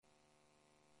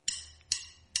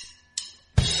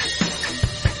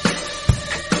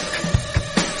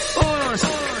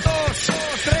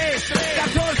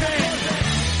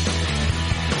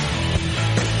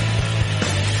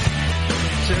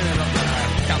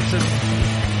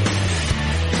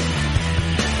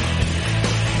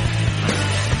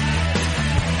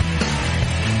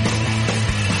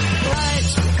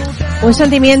Un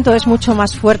sentimiento es mucho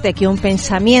más fuerte que un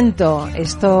pensamiento.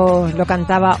 Esto lo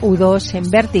cantaba U2 en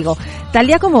Vértigo. Tal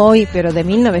día como hoy, pero de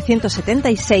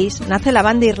 1976, nace la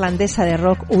banda irlandesa de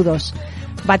rock U2.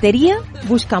 Batería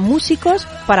busca músicos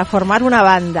para formar una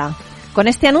banda. Con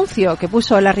este anuncio que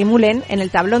puso Larry Mullen en el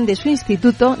tablón de su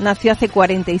instituto, nació hace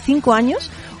 45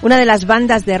 años una de las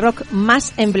bandas de rock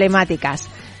más emblemáticas.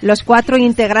 Los 4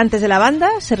 integrantes de la banda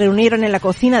se reunieron en la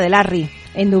cocina de Larry,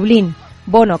 en Dublín.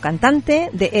 Bono,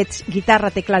 cantante, The Edge, guitarra,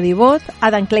 teclado y voz,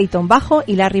 Adam Clayton, bajo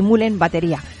y Larry Mullen,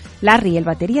 batería. Larry, el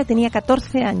batería, tenía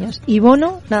 14 años y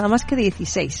Bono nada más que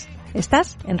 16.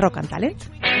 ¿Estás en Rock and Talent?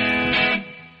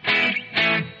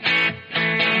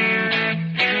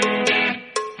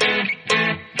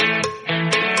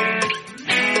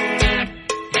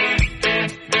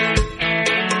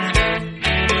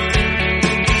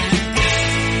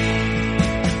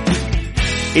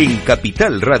 En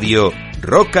Capital Radio,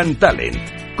 Rock and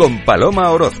Talent, con Paloma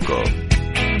Orozco.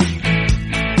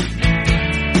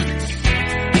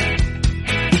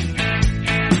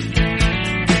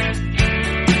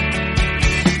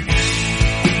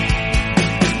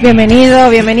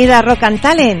 Bienvenida a Rock and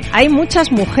Talent. Hay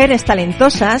muchas mujeres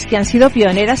talentosas que han sido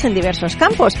pioneras en diversos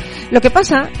campos. Lo que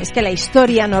pasa es que la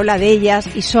historia no habla de ellas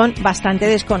y son bastante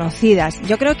desconocidas.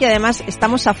 Yo creo que además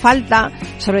estamos a falta,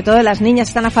 sobre todo las niñas,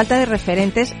 están a falta de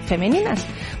referentes femeninas.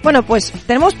 Bueno, pues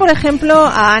tenemos por ejemplo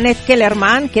a Annette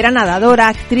Kellerman, que era nadadora,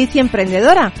 actriz y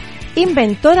emprendedora,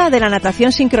 inventora de la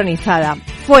natación sincronizada.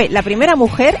 Fue la primera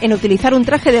mujer en utilizar un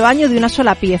traje de baño de una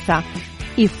sola pieza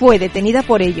y fue detenida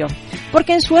por ello.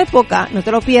 Porque en su época, no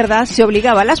te lo pierdas, se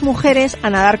obligaba a las mujeres a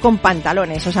nadar con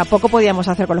pantalones. O sea, poco podíamos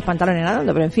hacer con los pantalones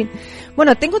nadando, pero en fin.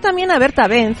 Bueno, tengo también a Berta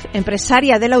Benz,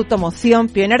 empresaria de la automoción,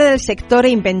 pionera del sector e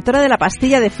inventora de la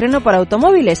pastilla de freno para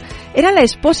automóviles. Era la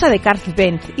esposa de Karl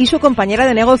Benz y su compañera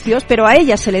de negocios, pero a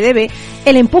ella se le debe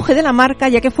el empuje de la marca,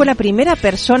 ya que fue la primera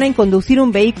persona en conducir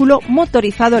un vehículo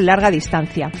motorizado en larga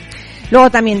distancia. Luego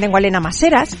también tengo a Elena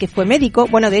Maseras, que fue médico.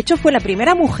 Bueno, de hecho fue la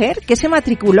primera mujer que se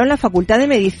matriculó en la Facultad de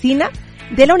Medicina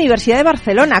de la Universidad de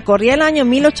Barcelona. Corría el año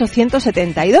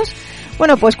 1872.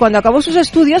 Bueno, pues cuando acabó sus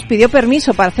estudios pidió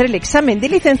permiso para hacer el examen de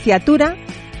licenciatura,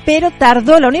 pero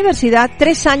tardó la universidad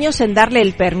 3 años en darle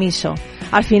el permiso.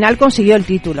 Al final consiguió el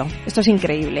título. Esto es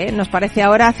increíble, ¿eh? Nos parece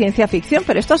ahora ciencia ficción,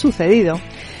 pero esto ha sucedido.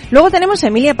 Luego tenemos a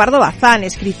Emilia Pardo Bazán,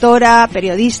 escritora,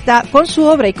 periodista. Con su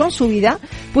obra y con su vida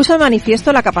puso de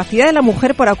manifiesto la capacidad de la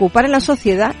mujer para ocupar en la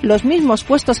sociedad los mismos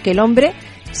puestos que el hombre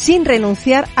sin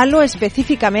renunciar a lo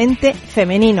específicamente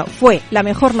femenino. Fue la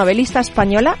mejor novelista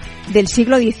española del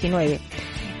siglo XIX.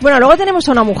 Bueno, luego tenemos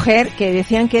a una mujer que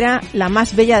decían que era la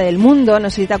más bella del mundo. No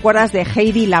sé si te acuerdas de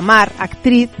Heidi Lamar,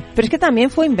 actriz, pero es que también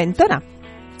fue inventora.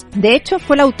 De hecho,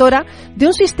 fue la autora de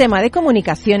un sistema de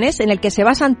comunicaciones en el que se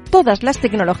basan todas las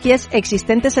tecnologías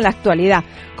existentes en la actualidad,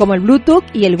 como el Bluetooth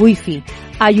y el Wi-Fi.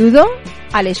 Ayudó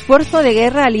al esfuerzo de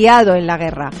guerra aliado en la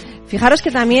guerra. Fijaros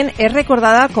que también es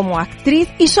recordada como actriz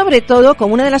y sobre todo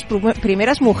como una de las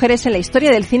primeras mujeres en la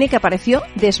historia del cine que apareció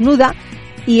desnuda.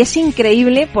 Y es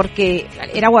increíble porque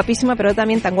era guapísima, pero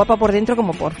también tan guapa por dentro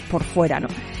como por fuera, ¿no?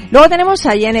 Luego tenemos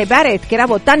a Jane Barrett, que era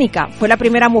botánica. Fue la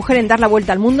primera mujer en dar la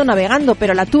vuelta al mundo navegando,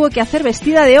 pero la tuvo que hacer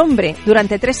vestida de hombre.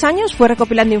 Durante 3 años fue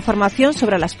recopilando información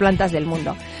sobre las plantas del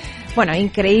mundo. Bueno,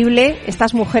 increíble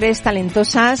estas mujeres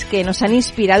talentosas que nos han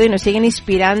inspirado y nos siguen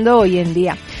inspirando hoy en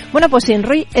día. Bueno, pues en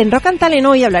Rock and Talent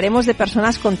hoy hablaremos de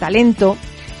personas con talento,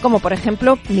 como por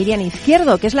ejemplo Miriam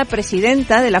Izquierdo, que es la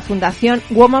presidenta de la Fundación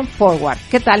Women Forward.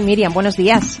 ¿Qué tal, Miriam? Buenos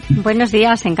días. Buenos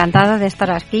días, encantada de estar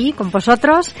aquí con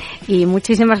vosotros y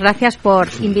muchísimas gracias por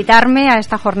invitarme a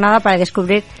esta jornada para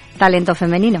descubrir talento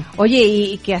femenino. Oye,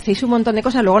 y que hacéis un montón de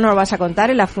cosas, luego nos lo vas a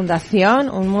contar en la Fundación,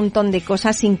 un montón de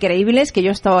cosas increíbles que yo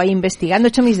he estado ahí investigando, he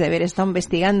hecho mis deberes, he estado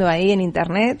investigando ahí en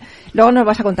internet, luego nos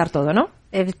vas a contar todo, ¿no?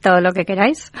 Todo lo que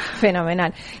queráis.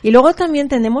 Fenomenal. Y luego también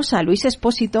tenemos a Luis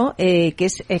Espósito, que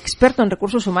es experto en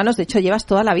recursos humanos. De hecho, llevas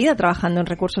toda la vida trabajando en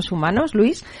recursos humanos,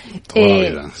 Luis. Toda la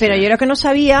vida, pero sí. Yo lo que no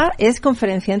sabía es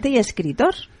conferenciante y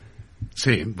escritor.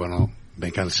 Sí, bueno,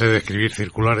 me cansé de escribir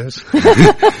circulares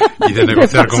y de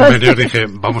negociar convenios. Dije,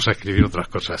 vamos a escribir otras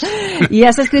cosas. Y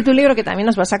has escrito un libro que también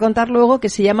nos vas a contar luego, que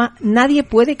se llama Nadie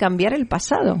puede cambiar el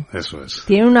pasado. Eso es.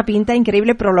 Tiene una pinta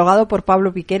increíble, prologado por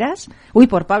Pedro Piqueras,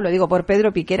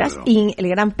 y el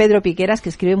gran Pedro Piqueras, que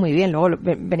escribe muy bien. Luego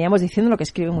veníamos diciendo lo que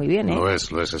escribe muy bien, ¿eh? Lo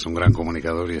es un gran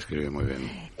comunicador y escribe muy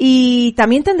bien. Y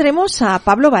también tendremos a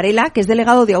Pablo Varela, que es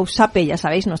delegado de AUSAPE, ya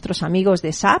sabéis, nuestros amigos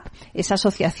de SAP, esa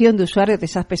asociación de usuarios de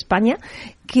SAP España,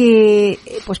 que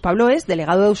pues Pablo es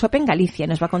delegado Shop en Galicia.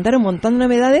 Nos va a contar un montón de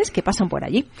novedades que pasan por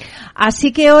allí.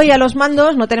 Así que hoy a los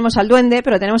mandos no tenemos al duende,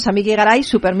 pero tenemos a Miki Garay,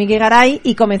 Super Miki Garay,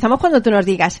 y comenzamos cuando tú nos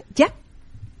digas, ya.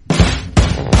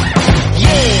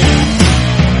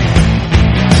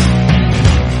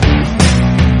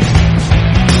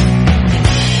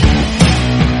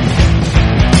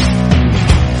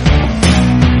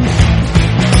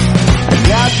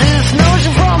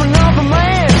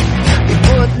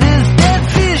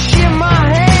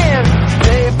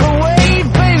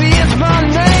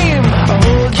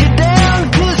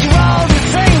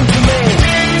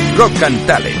 Rock and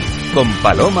Talent con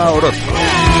Paloma Orozco.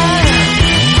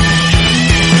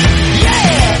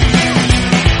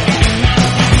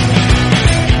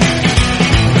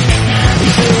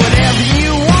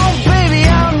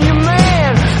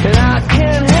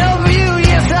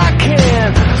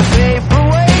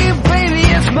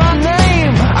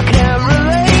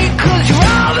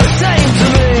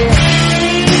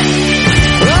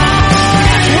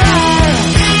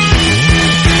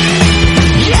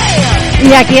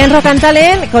 Y aquí en Rock and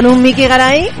Talent, con un Miki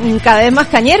Garay cada vez más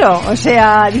cañero. O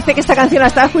sea, dice que esta canción la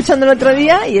estaba escuchando el otro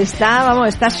día y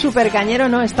está súper cañero,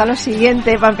 ¿no? Está lo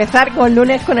siguiente, para empezar con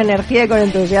lunes con energía y con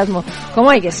entusiasmo. ¿Cómo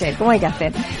hay que ser? ¿Cómo hay que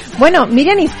hacer? Bueno,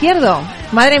 Miriam Izquierdo.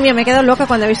 Madre mía, me he quedado loca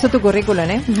cuando he visto tu currículum,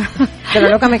 ¿eh? Pero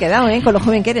loca me he quedado, ¿eh? Con lo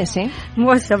joven que eres, ¿eh?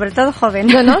 Pues sobre todo joven.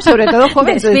 No, sobre todo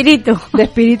joven. De espíritu. De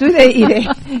espíritu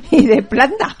y de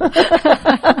planta.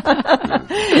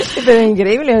 Pero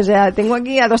increíble, o sea, tengo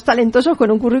aquí a dos talentosos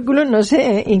con un currículum, no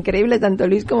sé, increíble, tanto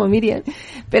Luis como Miriam.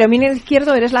 Pero Miriam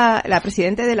Izquierdo, eres la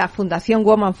presidenta de la Fundación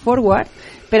Woman Forward,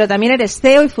 pero también eres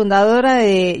CEO y fundadora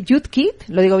de Youth Kit,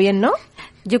 lo digo bien, ¿no?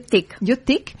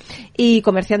 Youth-TIC y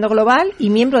Comerciando Global, y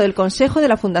miembro del Consejo de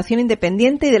la Fundación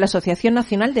Independiente y de la Asociación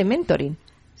Nacional de Mentoring.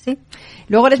 Sí.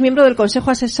 Luego eres miembro del Consejo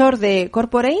Asesor de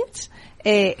Corporates,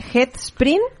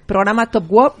 Headspring, programa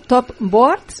Top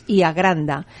Boards y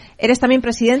Agranda. Eres también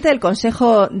presidente del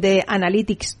Consejo de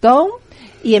Analytics Dome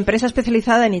y empresa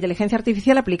especializada en inteligencia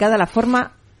artificial aplicada a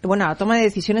la toma de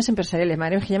decisiones empresariales.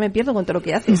 Madre mía, que ya me pierdo con todo lo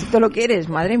que haces y todo lo que eres.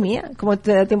 Madre mía, ¿cómo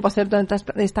te da tiempo a hacer todas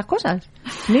estas cosas?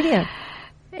 Miriam.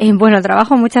 Bueno,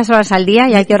 trabajo muchas horas al día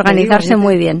y hay que organizarse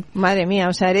muy bien. Madre mía,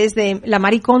 o sea, eres de la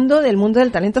Maricondo del mundo del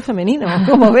talento femenino,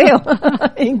 como veo.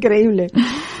 Increíble.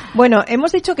 Bueno,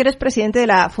 hemos dicho que eres presidente de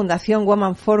la Fundación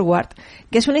Woman Forward,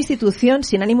 que es una institución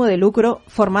sin ánimo de lucro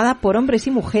formada por hombres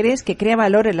y mujeres que crea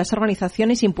valor en las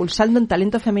organizaciones impulsando el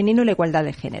talento femenino y la igualdad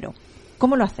de género.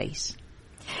 ¿Cómo lo hacéis?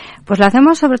 Pues lo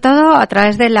hacemos sobre todo a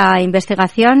través de la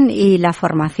investigación y la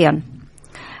formación.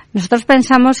 Nosotros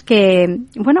pensamos que,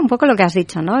 un poco lo que has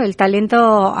dicho, ¿no? El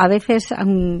talento a veces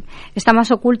está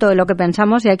más oculto de lo que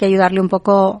pensamos y hay que ayudarle un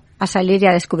poco a salir y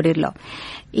a descubrirlo.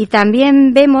 Y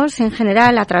también vemos, en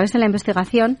general, a través de la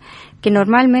investigación, que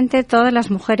normalmente todas las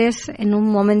mujeres, en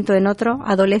un momento o en otro,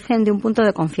 adolecen de un punto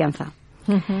de confianza.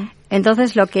 Uh-huh.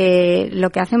 Entonces, lo que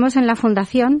hacemos en la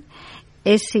Fundación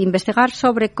es investigar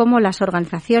sobre cómo las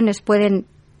organizaciones pueden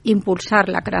impulsar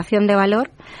la creación de valor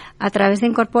a través de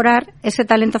incorporar ese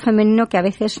talento femenino que a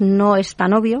veces no es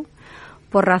tan obvio,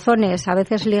 por razones a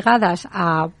veces ligadas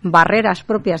a barreras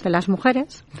propias de las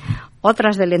mujeres,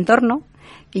 otras del entorno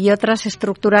y otras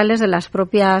estructurales de las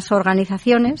propias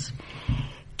organizaciones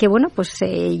que,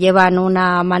 llevan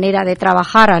una manera de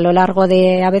trabajar a lo largo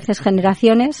de a veces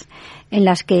generaciones en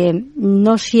las que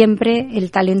no siempre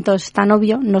el talento es tan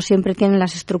obvio, no siempre tienen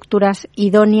las estructuras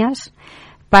idóneas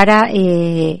para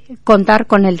contar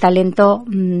con el talento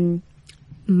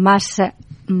más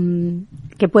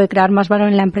que puede crear más valor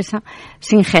en la empresa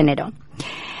sin género.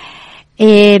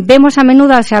 Vemos a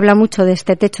menudo, se habla mucho de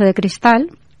este techo de cristal,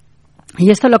 y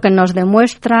esto lo que nos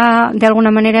demuestra de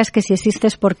alguna manera es que si existe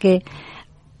es porque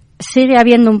sigue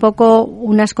habiendo un poco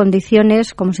unas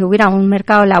condiciones como si hubiera un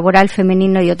mercado laboral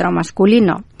femenino y otro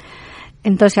masculino.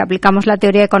 Entonces, si aplicamos la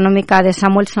teoría económica de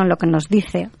Samuelson, lo que nos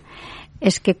dice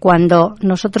es que cuando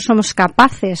nosotros somos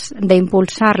capaces de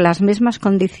impulsar las mismas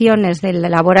condiciones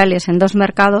laborales en dos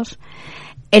mercados,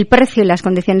 el precio y las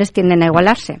condiciones tienden a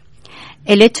igualarse.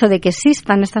 El hecho de que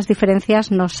existan estas diferencias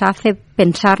nos hace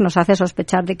pensar, nos hace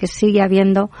sospechar de que sigue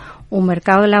habiendo un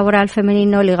mercado laboral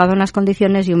femenino ligado a unas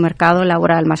condiciones y un mercado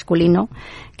laboral masculino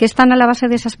que están a la base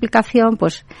de esa explicación,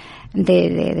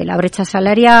 de la brecha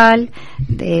salarial,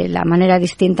 de la manera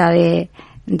distinta de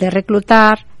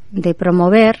reclutar, de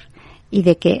promover, y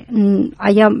de que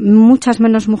haya muchas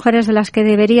menos mujeres de las que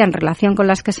debería en relación con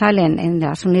las que salen en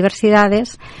las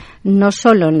universidades, no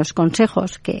solo en los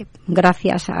consejos, que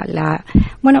gracias a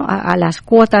las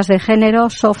cuotas de género,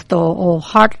 soft o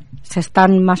hard, se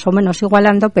están más o menos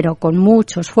igualando, pero con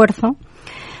mucho esfuerzo,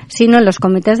 sino en los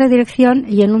comités de dirección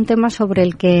y en un tema sobre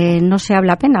el que no se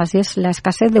habla apenas, y es la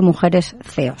escasez de mujeres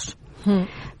CEOs.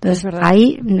 Entonces,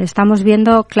 ahí estamos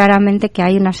viendo claramente que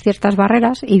hay unas ciertas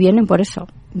barreras y vienen por eso.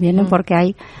 Vienen porque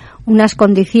hay unas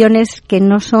condiciones que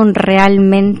no son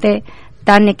realmente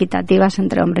tan equitativas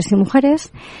entre hombres y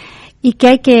mujeres y que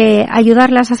hay que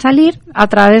ayudarlas a salir a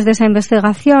través de esa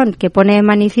investigación que pone de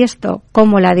manifiesto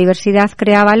cómo la diversidad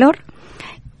crea valor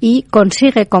y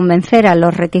consigue convencer a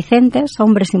los reticentes,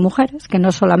 hombres y mujeres, que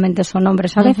no solamente son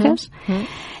hombres a veces,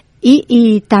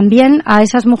 y también a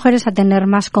esas mujeres a tener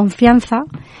más confianza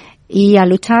y a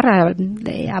luchar,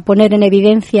 a poner en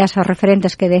evidencia esos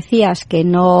referentes que decías que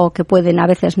pueden a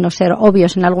veces no ser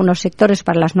obvios en algunos sectores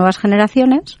para las nuevas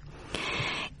generaciones.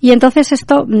 Y entonces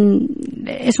esto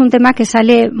es un tema que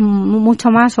sale mucho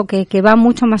más o que va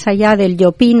mucho más allá del yo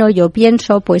opino, yo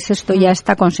pienso, pues esto ya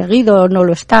está conseguido o no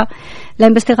lo está. La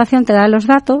investigación te da los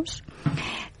datos,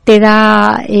 te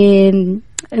da,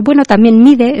 también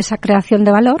mide esa creación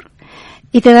de valor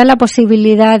y te da la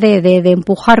posibilidad de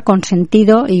empujar con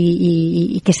sentido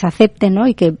y que se acepte, ¿no?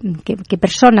 Y que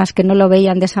personas que no lo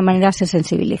veían de esa manera se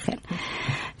sensibilicen.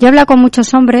 Yo hablo con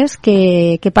muchos hombres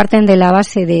que parten de la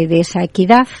base de esa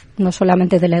equidad, no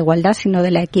solamente de la igualdad, sino de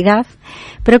la equidad,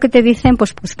 pero que te dicen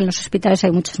pues que en los hospitales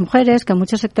hay muchas mujeres, que en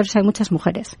muchos sectores hay muchas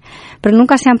mujeres. Pero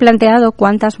nunca se han planteado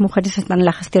cuántas mujeres están en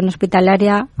la gestión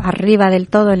hospitalaria, arriba del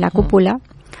todo en la cúpula,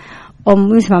 o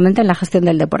mismamente en la gestión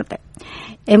del deporte.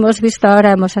 Hemos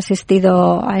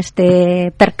asistido a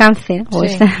este percance o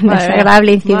este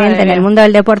desagradable incidente en el mundo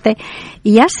del deporte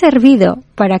y ha servido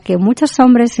para que muchos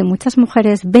hombres y muchas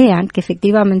mujeres vean que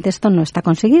efectivamente esto no está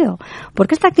conseguido.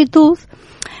 Porque esta actitud,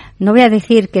 no voy a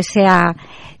decir que sea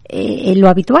lo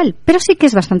habitual, pero sí que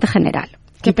es bastante general.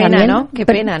 Qué pena, ¿no? Qué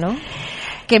pena, ¿no?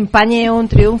 Que empañe un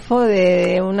triunfo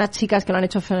de unas chicas que lo han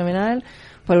hecho fenomenal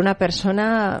por una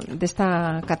persona de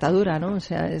esta catadura, ¿no? O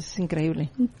sea, es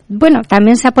increíble. Bueno,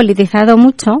 también se ha politizado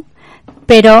mucho,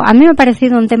 pero a mí me ha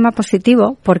parecido un tema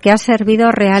positivo porque ha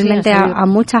servido realmente a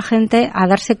mucha gente a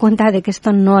darse cuenta de que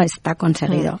esto no está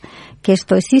conseguido, que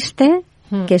esto existe,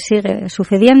 que sigue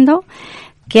sucediendo,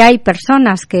 que hay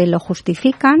personas que lo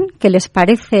justifican, que les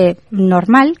parece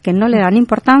normal, que no le dan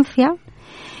importancia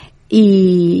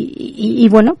y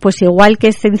bueno, pues igual que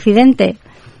este incidente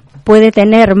puede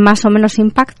tener más o menos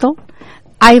impacto,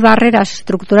 hay barreras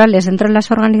estructurales dentro de las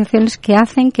organizaciones que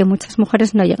hacen que muchas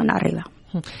mujeres no lleguen arriba.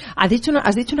 Has dicho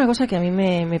una cosa que a mí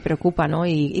me preocupa, ¿no?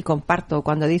 Y comparto,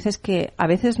 cuando dices que a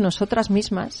veces nosotras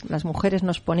mismas, las mujeres,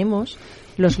 nos ponemos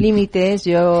los límites.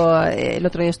 Yo el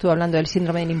otro día estuve hablando del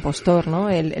síndrome del impostor, ¿no?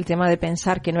 El tema de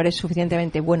pensar que no eres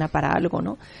suficientemente buena para algo,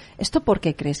 ¿no? ¿Esto por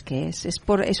qué crees que es?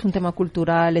 ¿Es un tema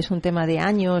cultural? ¿Es un tema de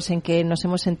años en que nos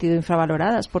hemos sentido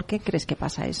infravaloradas? ¿Por qué crees que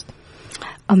pasa esto?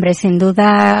 Hombre, sin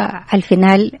duda, al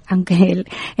final, aunque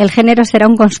el género será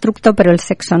un constructo, pero el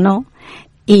sexo no.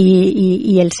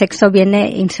 Y el sexo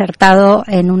viene insertado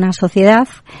en una sociedad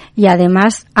y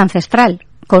además ancestral,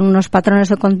 con unos patrones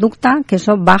de conducta que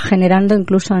eso va generando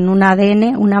incluso en un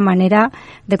ADN una manera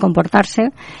de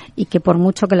comportarse y que por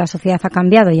mucho que la sociedad ha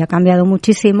cambiado y ha cambiado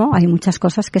muchísimo, hay muchas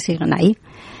cosas que siguen ahí.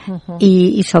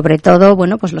 Y sobre todo,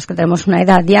 bueno, pues los que tenemos una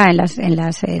edad ya en las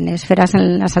altas esferas,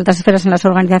 en las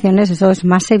organizaciones, eso es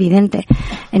más evidente.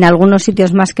 En algunos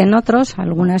sitios más que en otros,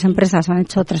 algunas empresas han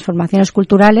hecho transformaciones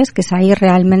culturales, que es ahí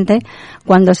realmente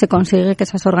cuando se consigue que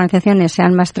esas organizaciones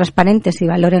sean más transparentes y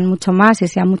valoren mucho más y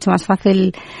sea mucho más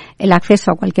fácil el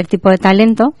acceso a cualquier tipo de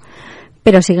talento,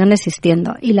 pero siguen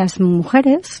existiendo. Y las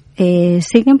mujeres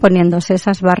siguen poniéndose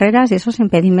esas barreras y esos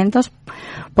impedimentos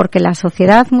porque la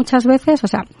sociedad muchas veces, o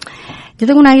sea, yo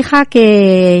tengo una hija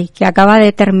que acaba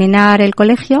de terminar el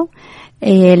colegio,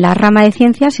 la rama de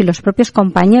ciencias, y los propios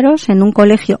compañeros en un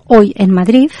colegio hoy en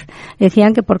Madrid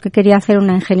decían que por qué quería hacer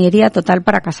una ingeniería total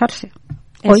para casarse.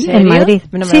 Hoy en Madrid.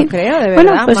 No me lo creo, de verdad.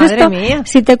 Bueno, pues madre esto, mía.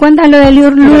 Si te cuentan lo de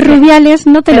Luis Rubiales,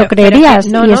 no te lo creerías.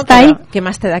 No, y está ahí. ¿Qué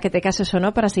más te da que te cases o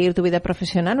no para seguir tu vida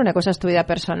profesional? Una cosa es tu vida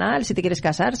personal, si te quieres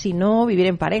casar, si no, vivir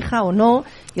en pareja o no.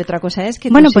 Y otra cosa es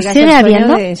que bueno, tú pues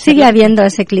sigue habiendo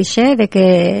ese cliché de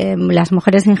que las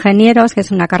mujeres ingenieros, que es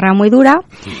una carrera muy dura.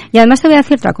 Y además te voy a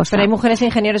decir otra cosa. Pero hay mujeres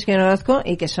ingenieros que yo conozco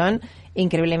y que son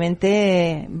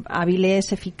increíblemente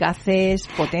hábiles, eficaces,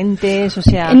 potentes, o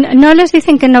sea... No les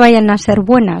dicen que no vayan a ser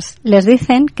buenas, les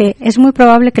dicen que es muy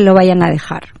probable que lo vayan a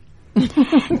dejar.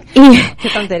 Qué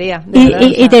tontería.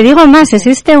 Y te digo más,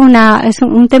 existe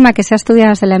un tema que se ha estudiado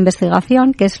desde la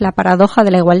investigación, que es la paradoja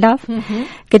de la igualdad,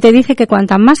 que te dice que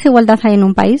cuanta más igualdad hay en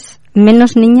un país,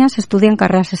 menos niñas estudian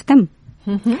carreras STEM.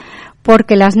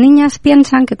 Porque las niñas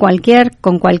piensan que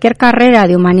con cualquier carrera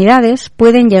de humanidades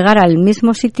pueden llegar al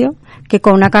mismo sitio que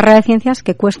con una carrera de ciencias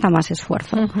que cuesta más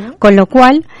esfuerzo. Con lo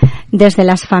cual, desde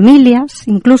las familias,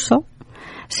 incluso,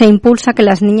 se impulsa que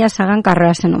las niñas hagan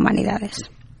carreras en humanidades.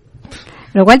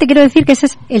 Lo cual te quiero decir que ese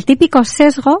es el típico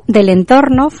sesgo del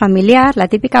entorno familiar, la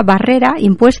típica barrera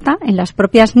impuesta en las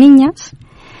propias niñas,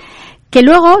 que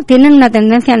luego tienen una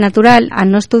tendencia natural a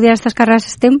no estudiar estas carreras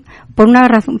STEM por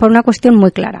una cuestión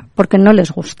muy clara, porque no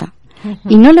les gusta.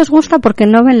 Y no les gusta porque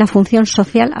no ven la función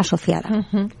social asociada.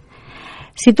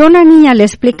 Si tú a una niña le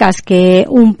explicas que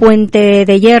un puente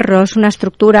de hierro es una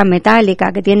estructura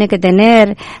metálica que tiene que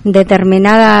tener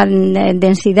determinada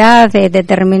densidad,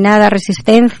 determinada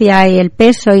resistencia y el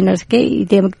peso y no sé qué, y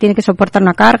tiene que soportar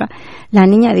una carga, la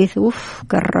niña dice, uff,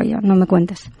 qué rollo, no me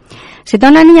cuentes. Si tú a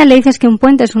una niña le dices que un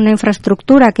puente es una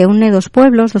infraestructura que une dos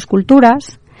pueblos, dos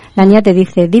culturas, la niña te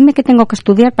dice, dime qué tengo que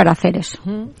estudiar para hacer eso.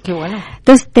 Qué bueno.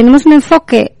 Entonces, tenemos un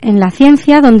enfoque en la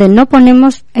ciencia donde no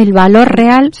ponemos el valor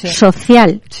real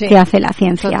social que hace la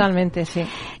ciencia. Totalmente, sí.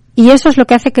 Y eso es lo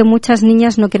que hace que muchas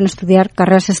niñas no quieran estudiar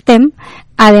carreras STEM,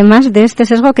 además de este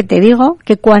sesgo que te digo,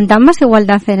 que cuanta más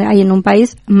igualdad hay en un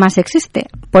país, más existe.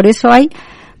 Por eso hay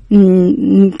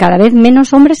cada vez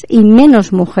menos hombres y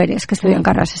menos mujeres que estudian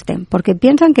carreras STEM, porque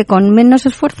piensan que con menos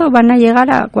esfuerzo van a llegar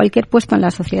a cualquier puesto en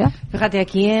la sociedad. Fíjate,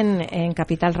 aquí en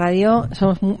Capital Radio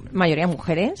somos mayoría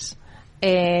mujeres,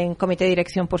 en comité de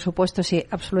dirección, por supuesto, sí,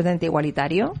 absolutamente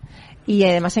igualitario, y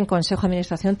además en consejo de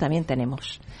administración también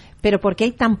tenemos. Pero ¿por qué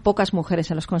hay tan pocas mujeres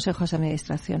en los consejos de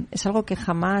administración? Es algo que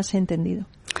jamás he entendido.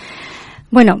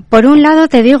 Bueno, por un lado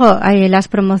te digo, las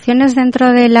promociones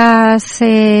dentro de las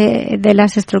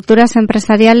estructuras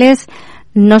empresariales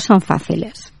no son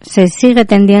fáciles. Se sigue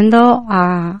tendiendo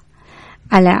a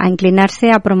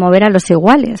inclinarse a promover a los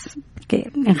iguales,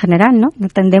 que en general, ¿no?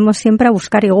 Tendemos siempre a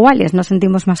buscar iguales, nos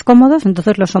sentimos más cómodos,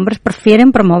 entonces los hombres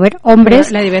prefieren promover hombres.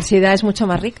 Pero la diversidad es mucho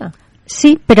más rica.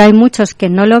 Sí, pero hay muchos que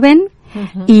no lo ven.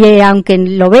 Y aunque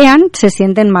lo vean, se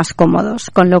sienten más cómodos.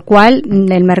 Con lo cual,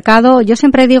 el mercado, yo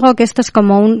siempre digo que esto es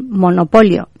como un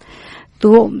monopolio.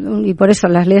 Y por eso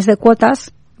las leyes de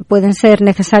cuotas pueden ser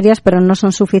necesarias, pero no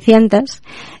son suficientes.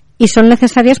 Y son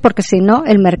necesarias porque si no,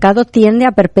 el mercado tiende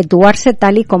a perpetuarse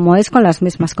tal y como es con las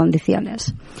mismas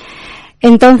condiciones.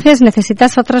 Entonces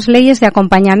necesitas otras leyes de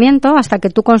acompañamiento hasta que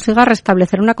tú consigas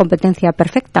restablecer una competencia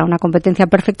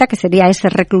perfecta que sería ese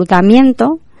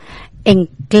reclutamiento en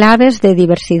claves de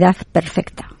diversidad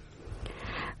perfecta.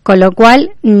 Con lo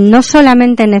cual, no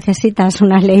solamente necesitas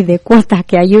una ley de cuota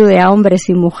que ayude a hombres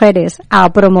y mujeres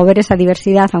a promover esa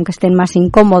diversidad, aunque estén más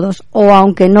incómodos o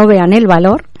aunque no vean el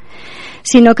valor,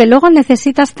 sino que luego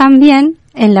necesitas también,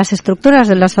 en las estructuras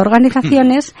de las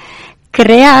organizaciones,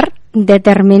 crear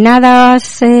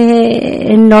determinadas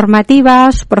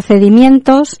normativas,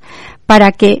 procedimientos,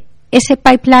 para que ese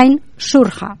pipeline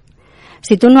surja.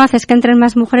 Si tú no haces que entren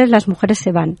más mujeres, las mujeres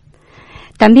se van.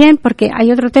 También porque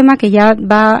hay otro tema que ya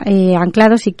va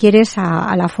anclado, si quieres,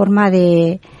 a la forma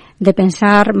de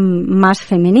pensar más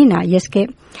femenina, y es que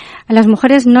a las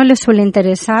mujeres no les suele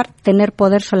interesar tener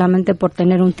poder solamente por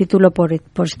tener un título, por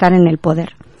estar en el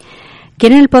poder.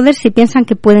 Quieren el poder si piensan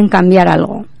que pueden cambiar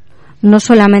algo, no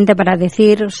solamente para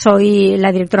decir soy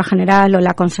la directora general o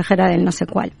la consejera del no sé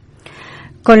cuál.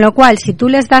 Con lo cual, si tú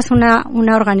les das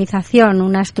una organización,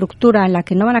 una estructura en la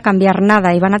que no van a cambiar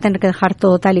nada y van a tener que dejar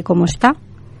todo tal y como está,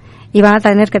 y van a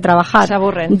tener que trabajar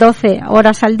 12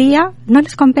 horas al día, no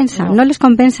les compensa. No les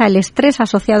compensa el estrés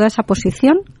asociado a esa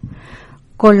posición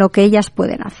con lo que ellas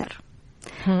pueden hacer.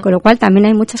 Con lo cual también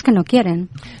hay muchas que no quieren.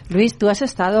 Luis, tú has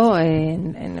estado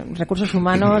en recursos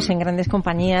humanos, en grandes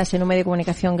compañías, en un medio de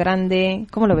comunicación grande.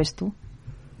 ¿Cómo lo ves tú?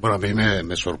 Bueno, a mí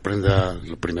me sorprende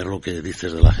lo primero lo que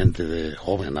dices de la gente de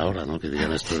joven ahora, ¿no? Que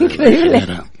digan esto de la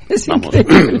ingeniera. Vamos,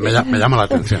 me llama la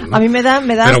atención, ¿no? A mí me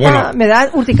da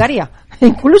urticaria,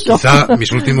 incluso. Quizá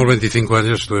mis últimos 25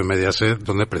 años estuve en Mediaset,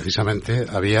 donde precisamente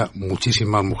había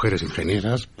muchísimas mujeres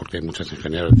ingenieras, porque hay muchas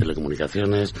ingenieras de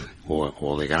telecomunicaciones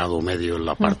o de grado medio en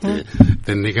la parte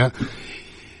técnica,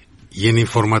 y en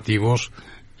informativos,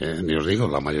 ni os digo,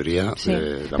 la mayoría. Sí.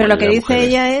 Pero lo que dice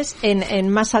ella es en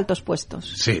más altos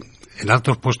puestos. Sí, en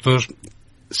altos puestos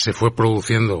se fue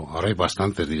produciendo, ahora hay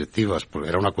bastantes directivas, porque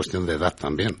era una cuestión de edad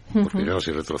también, porque claro,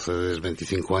 si retrocedes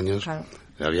 25 años, claro,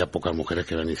 había pocas mujeres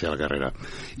que habían iniciado la carrera.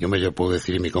 Yo puedo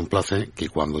decir y me complace que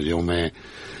cuando yo me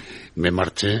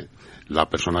marché, la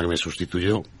persona que me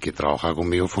sustituyó, que trabajaba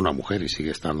conmigo, fue una mujer y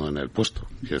sigue estando en el puesto.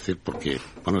 Quiero decir, porque,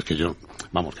 bueno, es que que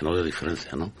no veo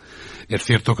diferencia, ¿no? Es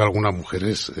cierto que algunas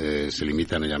mujeres se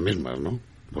limitan ellas mismas, ¿no?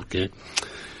 Porque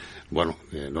bueno,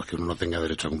 no es que uno no tenga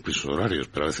derecho a cumplir sus horarios,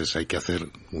 pero a veces hay que hacer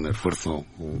un esfuerzo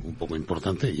un poco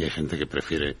importante y hay gente que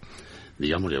prefiere,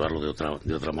 digamos, llevarlo de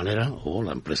otra manera, o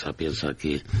la empresa piensa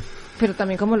que... Pero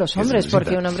también como los hombres,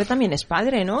 porque un hombre también es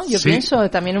padre, ¿no? Yo pienso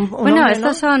también un bueno, hombre,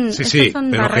 estos ¿no?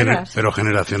 son barreras. Pero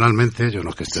generacionmente, yo no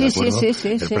es que esté de acuerdo,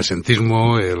 el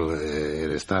presentismo,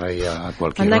 el estar ahí a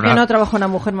cualquier hora... Anda que no trabaja una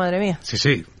mujer, madre mía.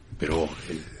 Sí, pero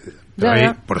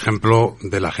hay, por ejemplo,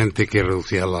 de la gente que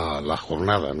reducía la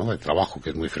jornada, ¿no?, de trabajo,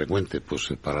 que es muy frecuente,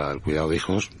 pues para el cuidado de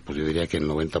hijos, pues yo diría que el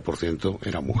 90%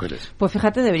 eran mujeres. Pues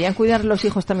fíjate, deberían cuidar los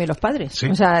hijos también los padres. Sí.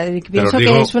 O sea, pienso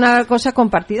que es una cosa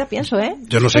compartida, pienso, ¿eh?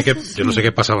 Yo no sé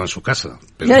qué pasaba en su casa,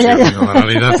 pero la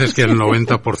realidad es que el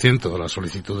 90% de las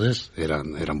solicitudes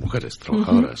eran mujeres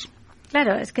trabajadoras.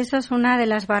 Claro, es que eso es una de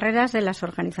las barreras de las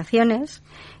organizaciones,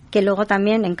 que luego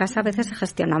también en casa a veces se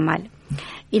gestiona mal.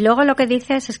 Y luego lo que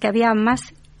dices es que había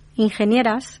más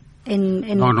ingenieras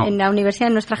en la universidad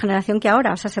de nuestra generación que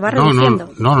ahora, o sea, se va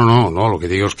reduciendo. No, lo que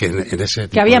digo es que en ese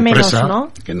tipo que había de empresa, menos,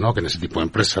 ¿no? Que en ese tipo de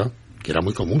empresa, que era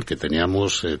muy común, que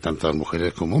teníamos tantas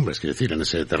mujeres como hombres, quiero decir, en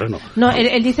ese terreno. No,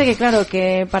 él dice que, claro,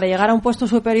 que para llegar a un puesto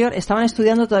superior estaban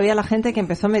estudiando todavía la gente que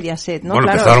empezó Mediaset, ¿no? Bueno,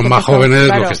 claro, empezaron más jóvenes,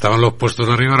 los que estaban en los puestos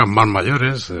de arriba eran más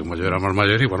mayores, yo era más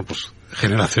mayor y, bueno, pues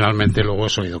generacionalmente luego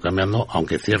eso ha ido cambiando,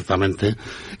 aunque ciertamente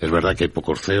es verdad que hay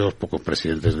pocos CEOs, pocos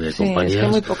presidentes de compañías. Es que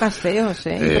muy pocas CEOs,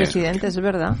 y presidentes, es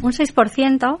verdad. Un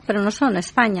 6%, pero no solo en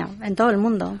España, en todo el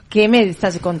mundo. ¿Qué me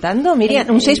estás contando, Miriam?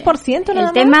 ¿Un 6% nada más?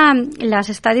 El tema, las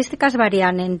estadísticas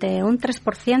varían entre un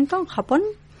 3% en Japón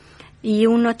y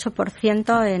un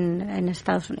 8% en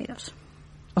Estados Unidos.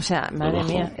 O sea, madre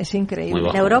mía, es increíble.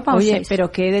 En Europa, oye, 6.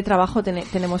 pero ¿qué de trabajo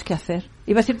tenemos que hacer?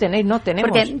 Iba a decir tenemos.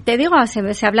 Porque te digo,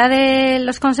 se habla de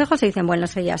los consejos y dicen, bueno,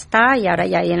 eso ya está, y ahora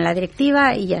ya hay en la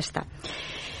directiva y ya está.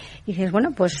 Y dices,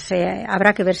 bueno, pues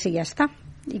habrá que ver si ya está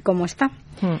y cómo está.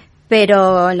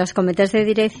 Pero en los comités de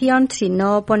dirección, si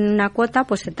no ponen una cuota,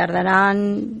 pues se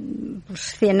tardarán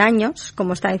 100 años,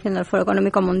 como está diciendo el Foro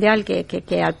Económico Mundial,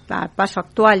 que al paso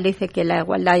actual dice que la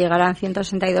igualdad llegará a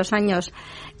 162 años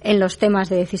en los temas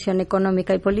de decisión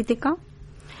económica y política.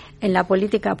 En la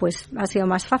política, pues, ha sido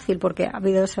más fácil porque ha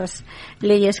habido esas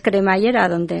leyes cremallera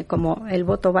donde, como el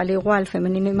voto vale igual,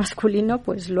 femenino y masculino,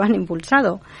 pues lo han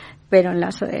impulsado. Pero en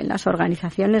las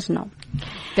organizaciones no.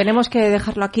 Tenemos que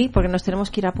dejarlo aquí porque nos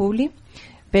tenemos que ir a Publi.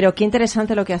 Pero qué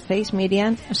interesante lo que hacéis,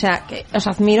 Miriam. O sea, que os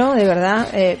admiro, de verdad,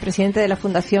 presidente de la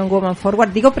Fundación Women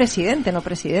Forward. Digo presidente, no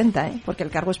presidenta, porque el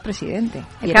cargo es presidente.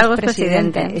 El cargo es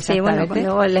presidente. Sí, bueno,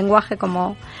 luego el lenguaje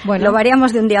lo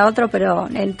variamos de un día a otro, pero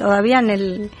todavía en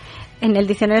el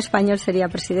diccionario español sería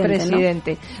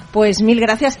presidente, ¿no? Pues mil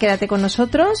gracias, quédate con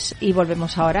nosotros y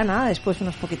volvemos ahora, después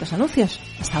unos poquitos anuncios.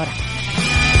 Hasta ahora.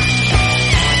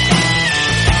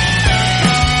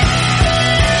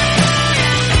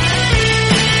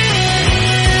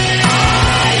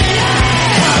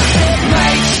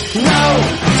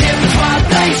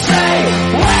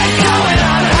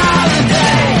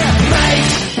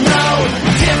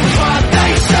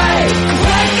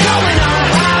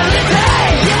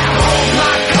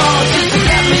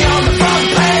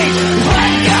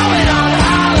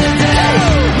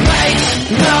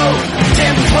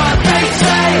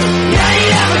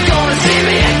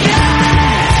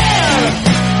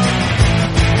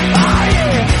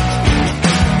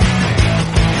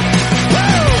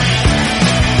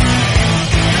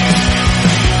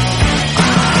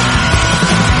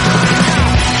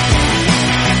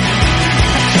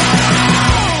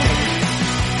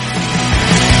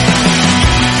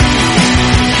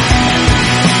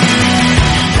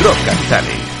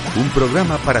 Un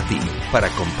programa para ti, para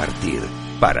compartir,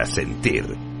 para sentir,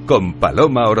 con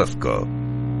Paloma Orozco.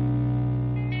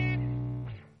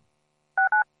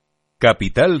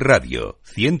 Capital Radio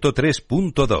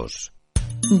 103.2.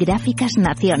 Gráficas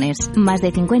Naciones. Más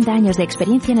de 50 años de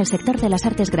experiencia en el sector de las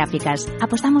artes gráficas.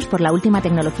 Apostamos por la última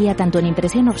tecnología tanto en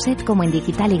impresión offset como en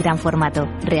digital y gran formato.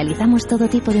 Realizamos todo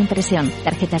tipo de impresión.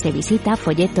 Tarjetas de visita,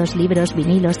 folletos, libros,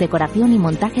 vinilos, decoración y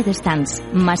montaje de stands.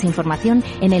 Más información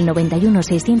en el 91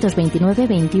 629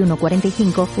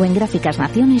 2145 o en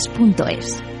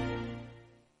gráficasnaciones.es.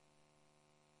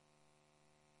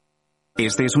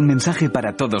 Este es un mensaje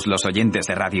para todos los oyentes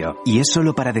de radio y es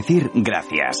solo para decir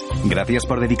gracias. Gracias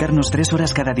por dedicarnos 3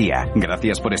 horas cada día.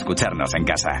 Gracias por escucharnos en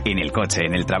casa, en el coche,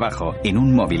 en el trabajo, en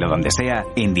un móvil o donde sea,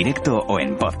 en directo o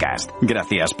en podcast.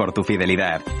 Gracias por tu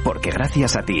fidelidad, porque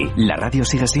gracias a ti, la radio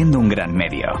sigue siendo un gran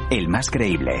medio, el más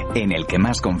creíble, en el que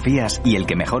más confías y el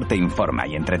que mejor te informa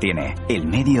y entretiene. El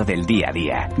medio del día a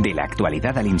día, de la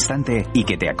actualidad al instante y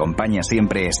que te acompaña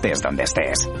siempre estés donde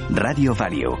estés. Radio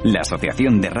Value, la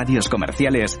Asociación de Radios Comerciales,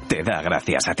 te da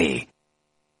gracias a ti.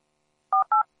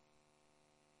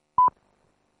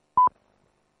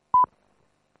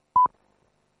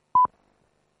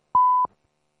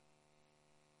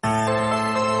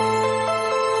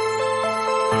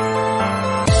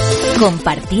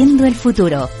 Compartiendo el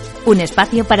futuro. Un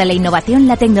espacio para la innovación,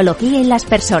 la tecnología y las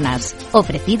personas.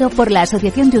 Ofrecido por la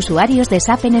Asociación de Usuarios de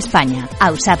SAP en España,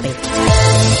 AUSAPE.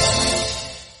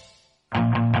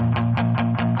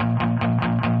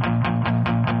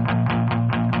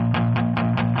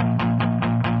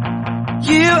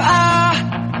 You are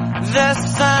the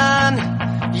sun,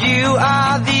 you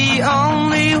are the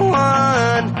only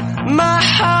one. My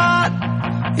heart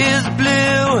is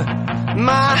blue,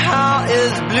 my heart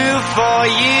is blue for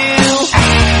you.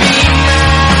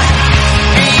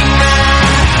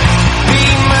 Be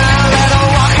my little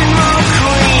rock and roll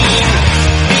queen.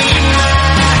 Be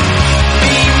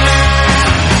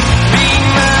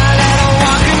my little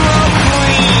rock and roll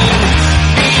queen.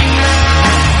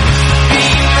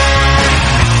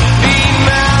 Be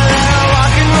my little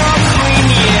rock and roll queen,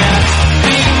 yeah.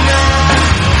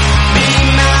 Be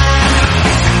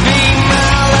my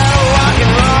little rock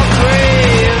and roll queen.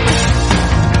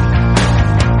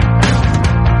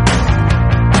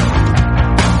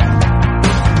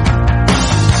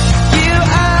 You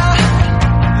are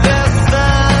the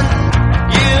sun,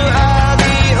 you are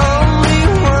the only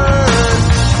one.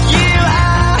 You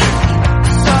are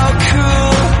so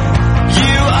cool,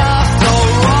 you are so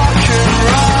rock and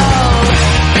roll.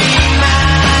 Be my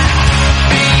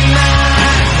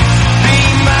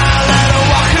little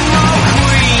rock and roll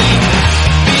queen.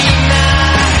 Be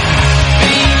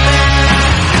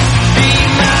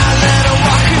my little rock and roll queen. Be my little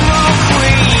rock and roll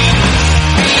queen.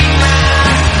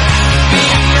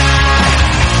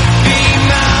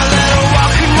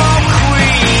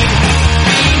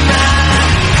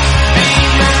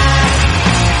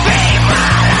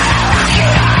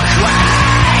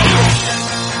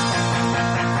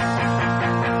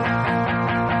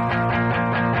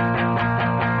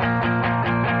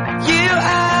 You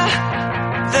are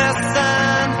the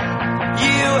sun,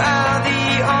 you are the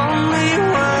only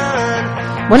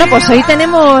one. Bueno, pues hoy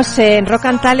tenemos en Rock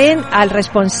and Talent al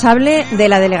responsable de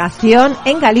la delegación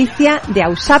en Galicia de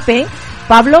AUSAPE,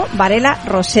 Pablo Varela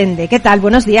Rosende. ¿Qué tal?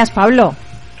 Buenos días, Pablo.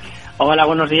 Hola,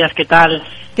 buenos días, ¿qué tal?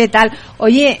 ¿Qué tal?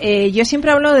 Oye, yo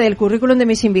siempre hablo del currículum de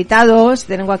mis invitados,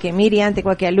 tengo aquí a Miriam,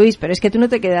 tengo aquí a Luis, pero es que tú no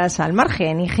te quedas al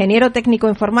margen. Ingeniero técnico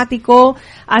informático,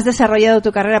 has desarrollado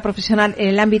tu carrera profesional en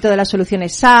el ámbito de las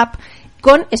soluciones SAP,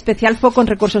 con especial foco en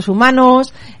recursos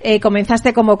humanos,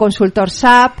 comenzaste como consultor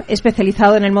SAP,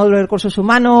 especializado en el módulo de recursos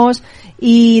humanos,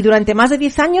 y durante más de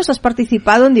 10 años has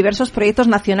participado en diversos proyectos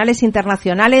nacionales e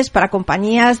internacionales para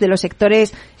compañías de los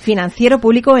sectores financiero,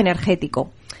 público y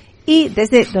energético. Y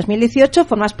desde 2018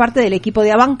 formas parte del equipo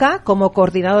de Abanca como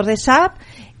coordinador de SAP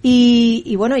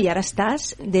y bueno, y ahora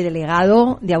estás de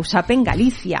delegado de AUSAPE en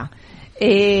Galicia.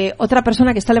 Otra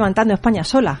persona que está levantando España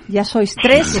sola. Ya sois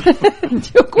 3,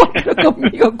 yo 4,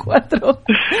 conmigo 4.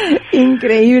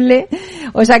 Increíble.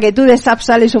 O sea que tú de SAP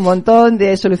sales un montón,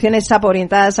 de soluciones SAP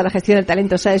orientadas a la gestión del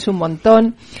talento sales un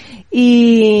montón.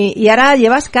 Y ahora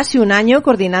llevas casi un año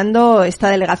coordinando esta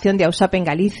delegación de AUSAPE en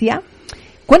Galicia.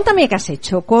 Cuéntame qué has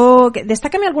hecho.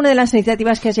 Destácame alguna de las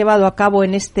iniciativas que has llevado a cabo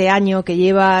en este año que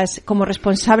llevas como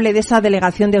responsable de esa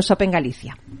delegación de AUSAPE en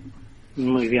Galicia.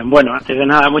 Muy bien, bueno, antes de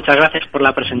nada, muchas gracias por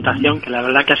la presentación, que la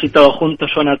verdad que así todo junto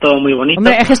suena todo muy bonito.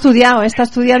 Hombre, he estudiado, está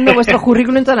estudiando vuestro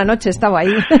currículum toda la noche, estaba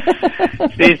ahí.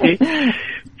 Sí.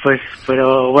 Pues,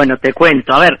 pero bueno, te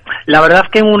cuento. A ver, la verdad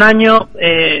es que en un año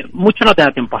mucho no te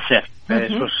da tiempo a hacer.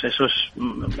 Eso es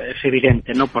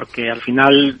evidente, ¿no? Porque al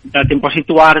final da tiempo a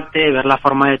situarte, ver la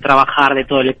forma de trabajar de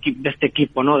todo el equipo, de este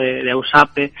equipo, ¿no? De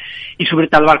AUSAPE, y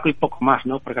subirte al barco y poco más,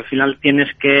 ¿no? Porque al final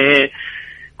tienes que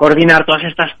coordinar todas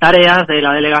estas tareas de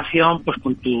la delegación, pues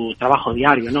con tu trabajo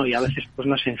diario, ¿no? Y a veces pues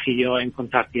no es sencillo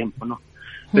encontrar tiempo, ¿no?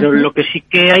 Pero lo que sí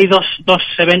que hay dos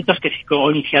eventos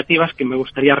o iniciativas que me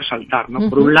gustaría resaltar, ¿no?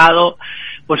 Por un lado,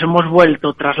 pues hemos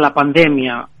vuelto tras la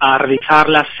pandemia a realizar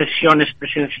las sesiones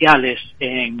presenciales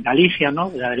en Galicia,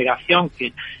 ¿no? De la delegación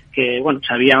que bueno,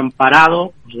 se habían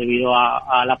parado pues, debido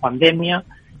a la pandemia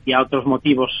y a otros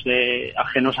motivos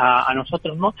ajenos a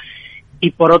nosotros, ¿no? Y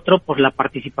por otro, pues la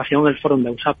participación en el Fórum de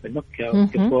AUSAPE, ¿no? Que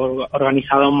fue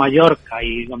organizado en Mallorca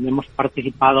y donde hemos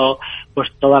participado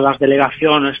pues todas las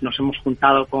delegaciones, nos hemos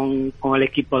juntado con el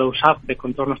equipo de AUSAPE,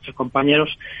 con todos nuestros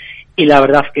compañeros, y la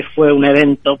verdad es que fue un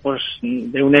evento pues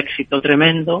de un éxito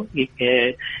tremendo y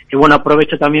que bueno,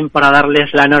 aprovecho también para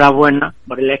darles la enhorabuena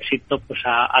por el éxito pues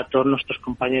a todos nuestros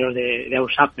compañeros de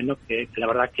AUSAPE, ¿no? Que la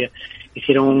verdad que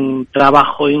hicieron un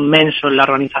trabajo inmenso en la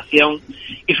organización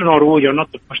y es un orgullo, ¿no?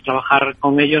 Pues trabajar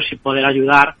con ellos y poder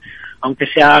ayudar, aunque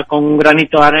sea con un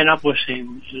granito de arena, pues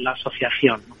en la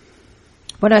asociación, ¿no?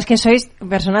 Bueno, es que sois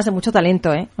personas de mucho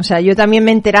talento, ¿eh? O sea, yo también me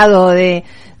he enterado de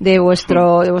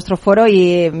vuestro foro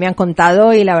y me han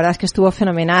contado y la verdad es que estuvo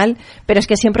fenomenal, pero es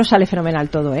que siempre os sale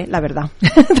fenomenal todo, ¿eh? La verdad.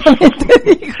 También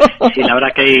te digo. Sí, la verdad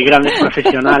que hay grandes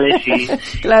profesionales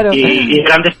claro. y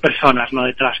grandes personas, ¿no?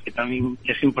 Detrás, que también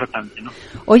es importante, ¿no?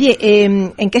 Oye,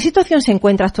 ¿en qué situación se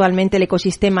encuentra actualmente el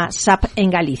ecosistema SAP en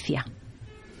Galicia?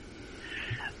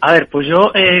 A ver, pues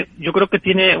yo creo que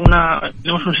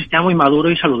tenemos un sistema muy maduro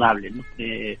y saludable, ¿no?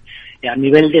 A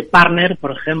nivel de partner,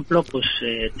 por ejemplo, pues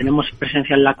tenemos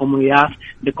presencia en la comunidad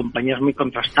de compañías muy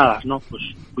contrastadas, ¿no? Pues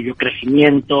cuyo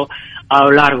crecimiento a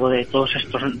lo largo de todos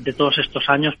estos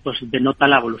años pues denota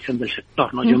la evolución del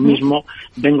sector, ¿no? Yo mismo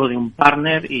vengo de un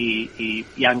partner y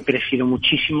han crecido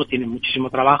muchísimo, tienen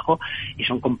muchísimo trabajo y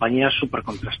son compañías súper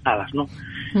contrastadas, ¿no?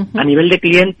 A nivel de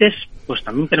clientes, pues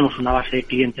también tenemos una base de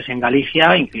clientes en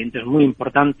Galicia, y clientes muy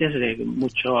importantes, de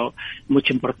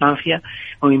mucha importancia,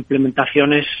 con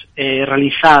implementaciones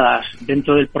realizadas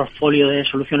dentro del portfolio de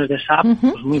soluciones de SAP,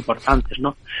 pues muy importantes,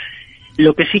 ¿no?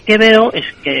 Lo que sí que veo es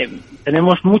que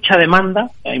tenemos mucha demanda,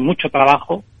 hay mucho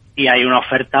trabajo y hay una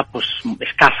oferta pues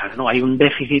escasa, ¿no? Hay un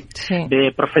déficit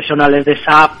de profesionales de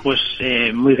SAP pues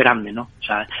muy grande, ¿no? O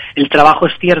sea, el trabajo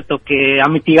es cierto que ha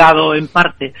mitigado en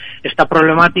parte esta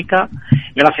problemática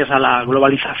gracias a la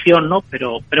globalización, ¿no?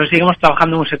 Pero seguimos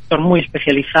trabajando en un sector muy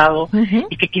especializado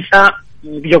y que quizá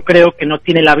yo creo que no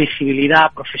tiene la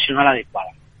visibilidad profesional adecuada.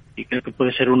 Y creo que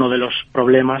puede ser uno de los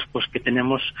problemas pues que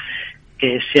tenemos,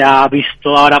 que se ha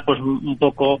visto ahora pues un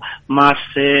poco más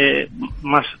se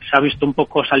ha visto un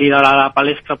poco salir ahora a la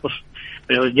palestra, pues,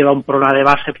 pero lleva un problema de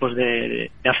base pues de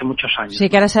hace muchos años. Sí,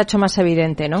 que ahora se ha hecho más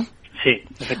evidente, ¿no? Sí,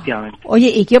 efectivamente.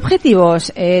 Oye, ¿y qué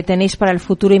objetivos tenéis para el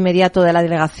futuro inmediato de la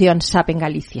delegación SAP en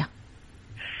Galicia?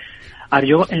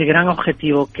 Yo el gran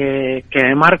objetivo que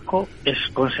me marco es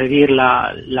conseguir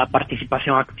la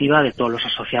participación activa de todos los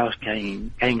asociados que hay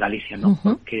en Galicia, ¿no?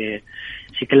 Porque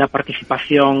sí que la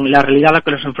participación, la realidad a la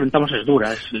que nos enfrentamos es dura.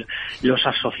 Los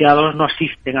asociados no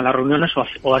asisten a las reuniones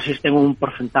o asisten un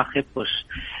porcentaje pues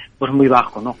muy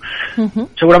bajo, ¿no?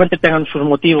 Seguramente tengan sus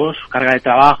motivos, carga de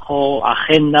trabajo,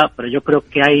 agenda, pero yo creo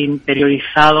que hay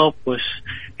interiorizado pues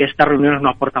que estas reuniones no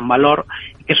aportan valor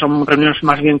y que son reuniones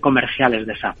más bien comerciales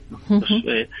de SAP, ¿no?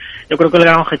 Entonces, yo creo que el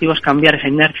gran objetivo es cambiar esa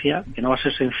inercia, que no va a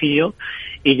ser sencillo,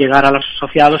 y llegar a los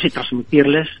asociados y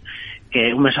transmitirles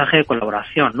que un mensaje de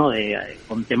colaboración, ¿no?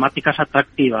 Con temáticas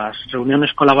atractivas,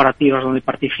 reuniones colaborativas donde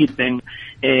participen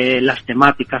las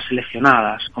temáticas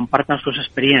seleccionadas, compartan sus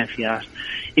experiencias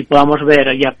y podamos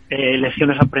ver ya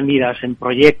lecciones aprendidas en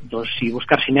proyectos y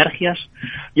buscar sinergias.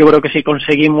 Yo creo que si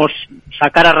conseguimos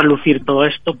sacar a relucir todo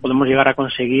esto, podemos llegar a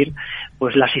conseguir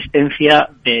pues la asistencia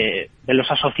de los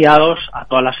asociados a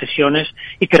todas las sesiones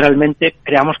y que realmente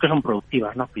creamos que son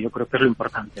productivas, ¿no? Que yo creo que es lo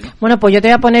importante, ¿no? Bueno, pues yo te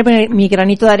voy a poner mi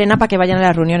granito de arena para que vayan a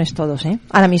las reuniones todos,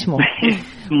 ahora mismo.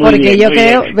 Porque bien, yo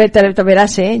creo, te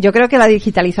verás, yo creo que la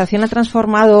digitalización ha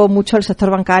transformado mucho el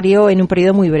sector bancario en un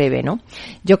periodo muy breve, ¿no?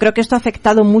 Yo creo que esto ha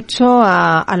afectado mucho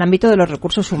al ámbito de los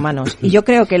recursos humanos y yo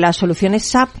creo que las soluciones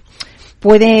SAP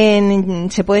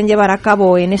se pueden llevar a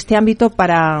cabo en este ámbito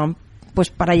para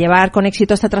llevar con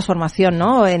éxito esta transformación,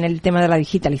 ¿no? En el tema de la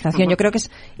digitalización. Yo creo que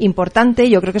es importante,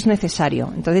 yo creo que es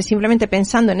necesario. Entonces, simplemente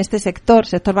pensando en este sector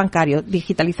bancario,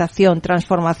 digitalización,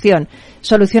 transformación,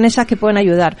 soluciones a que pueden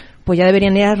ayudar, pues ya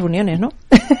deberían ir a las reuniones, ¿no?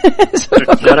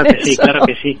 Claro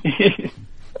que sí.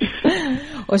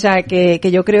 O sea,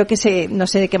 que yo creo que no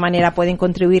sé de qué manera pueden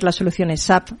contribuir las soluciones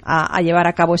SAP a llevar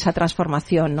a cabo esa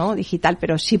transformación, ¿no? Digital,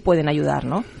 pero sí pueden ayudar,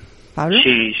 ¿no? ¿Pablo?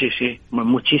 Sí,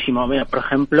 muchísimo. Mira, por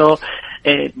ejemplo,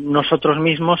 nosotros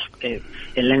mismos, en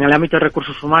el ámbito de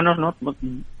recursos humanos, ¿no?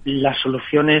 Las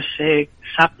soluciones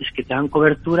SAP es que te dan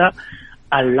cobertura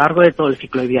a lo largo de todo el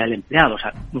ciclo de vida del empleado, o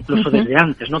sea, incluso desde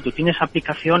antes, ¿no? Tú tienes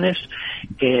aplicaciones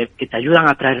que te ayudan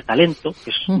a atraer talento,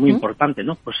 que es muy importante,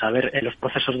 ¿no? Pues saber en los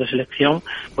procesos de selección,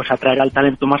 pues atraer al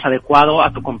talento más adecuado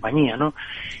a tu compañía, ¿no?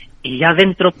 Y ya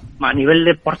dentro, a nivel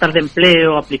de portales de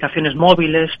empleo, aplicaciones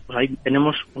móviles, pues ahí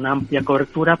tenemos una amplia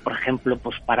cobertura, por ejemplo,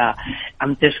 pues para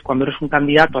antes, cuando eres un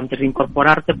candidato, antes de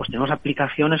incorporarte, pues tenemos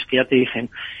aplicaciones que ya te dicen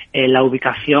la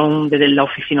ubicación de la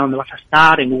oficina donde vas a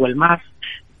estar, en Google Maps,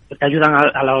 te ayudan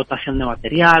a la dotación de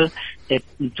material,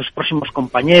 tus próximos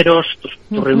compañeros,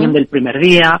 tu reunión del primer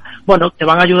día, bueno, te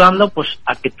van ayudando pues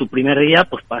a que tu primer día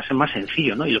pues pueda ser más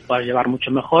sencillo, ¿no? Y lo puedas llevar mucho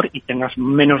mejor y tengas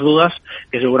menos dudas,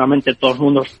 que seguramente todo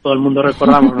el mundo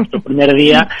recordamos nuestro primer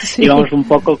día, íbamos un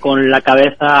poco con la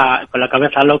cabeza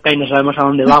loca y no sabemos a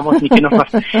dónde vamos ni qué nos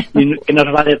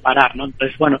va a deparar, ¿no?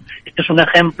 Entonces, bueno, este es un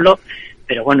ejemplo,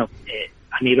 pero bueno,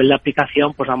 a nivel de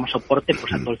aplicación, pues damos soporte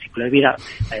pues a todo el ciclo de vida,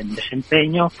 en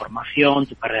desempeño, formación,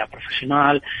 tu carrera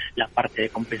profesional, la parte de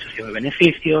compensación de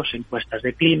beneficios, encuestas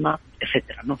de clima,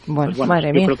 etcétera, ¿no? Bueno, pues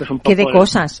madre mía, creo que es un qué poco de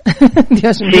cosas.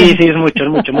 Dios mío. Sí, es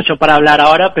mucho para hablar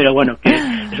ahora, pero bueno, que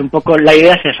es un poco, la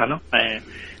idea es esa, ¿no?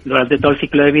 Durante todo el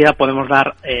ciclo de vida podemos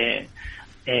dar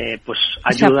pues ayuda,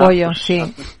 ese apoyo, pues, sí,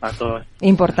 a todo,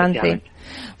 importante.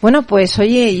 Bueno, pues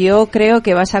oye, yo creo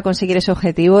que vas a conseguir ese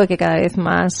objetivo de que cada vez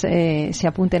más se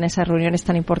apunten a esas reuniones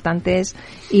tan importantes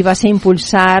y vas a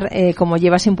impulsar, como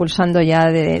llevas impulsando ya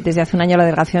desde hace un año, la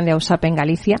delegación de AUSAP en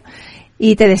Galicia.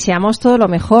 Y te deseamos todo lo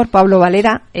mejor, Pablo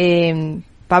Varela,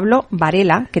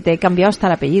 que te he cambiado hasta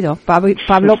el apellido.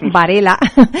 Pablo Varela,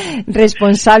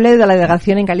 responsable de la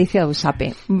delegación en Galicia de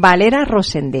USAPE. Valera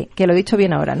Rosende, que lo he dicho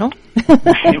bien ahora, ¿no?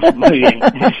 Muy bien.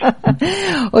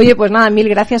 Oye, pues nada, mil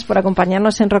gracias por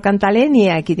acompañarnos en Rock and Talent y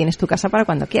aquí tienes tu casa para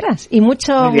cuando quieras. Y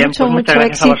mucho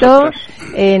éxito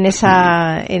en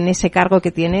ese cargo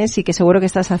que tienes y que seguro que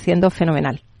estás haciendo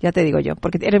fenomenal. Ya te digo yo,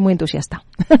 porque eres muy entusiasta.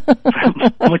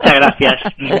 Muchas gracias.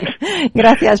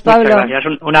 Gracias, Pablo. Muchas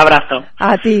gracias. Un abrazo.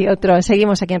 A ti, otro.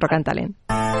 Seguimos aquí en Rock and Talent.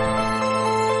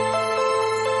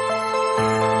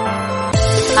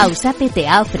 AUSAPE te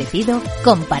ha ofrecido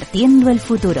Compartiendo el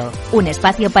Futuro, un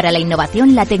espacio para la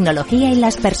innovación, la tecnología y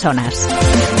las personas.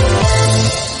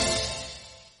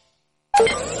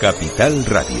 Capital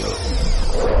Radio.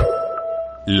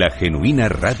 La genuina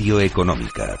radio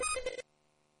económica.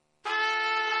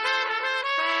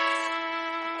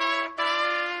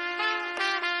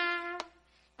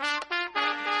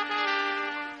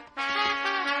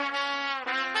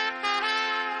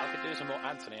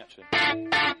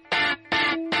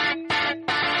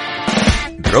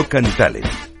 Rock and Talent,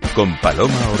 con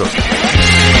Paloma Orozco.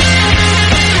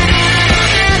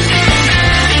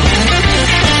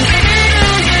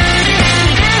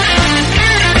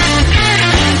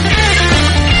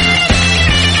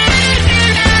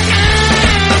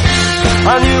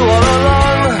 I knew all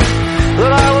along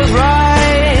that I was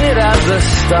right at the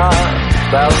start,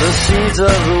 about the seeds of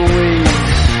the weeds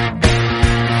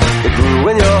that grew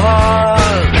in your heart.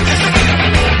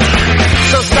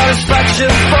 So satisfaction,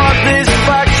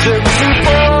 satisfaction, to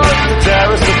board the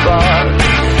terrace apart.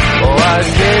 Oh, I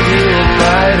gave you a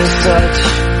Midas touch.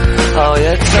 Oh,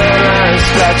 you turn and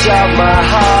scratch out my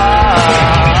heart.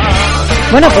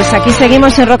 Bueno, pues aquí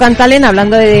seguimos en Rock and Talent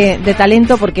hablando de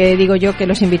talento, porque digo yo que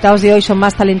los invitados de hoy son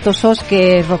más talentosos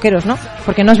que rockeros, ¿no?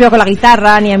 Porque no os veo con la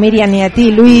guitarra, ni a Miriam, ni a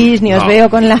ti, Luis, ni os veo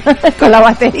con la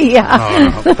batería.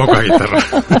 No, poca guitarra.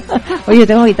 Oye,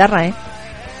 tengo guitarra, ¿eh?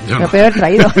 Yo lo peor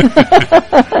traído.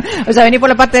 O sea, venir por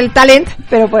la parte del talent,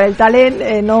 pero por el talent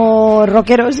no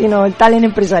rockero, sino el talent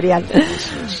empresarial.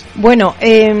 Bueno,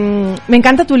 me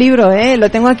encanta tu libro,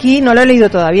 lo tengo aquí, no lo he leído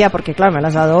todavía porque claro, me lo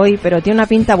has dado hoy, pero tiene una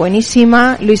pinta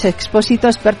buenísima. Luis Expósito,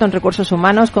 experto en recursos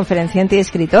humanos, conferenciante y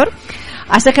escritor.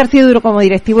 Has ejercido como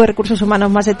directivo de recursos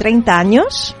humanos más de 30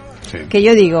 años, sí. Que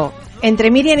yo digo, entre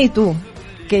Miriam y tú,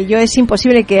 que yo es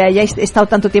imposible que hayáis estado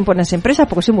tanto tiempo en esa empresa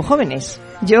porque sois muy jóvenes.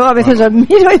 Yo a veces os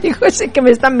miro y digo, es que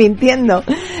me están mintiendo.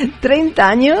 30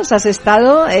 años has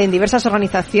estado en diversas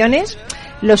organizaciones,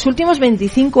 los últimos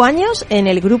 25 años en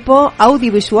el grupo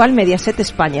audiovisual Mediaset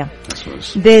España. Eso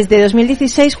es. Desde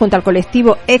 2016, junto al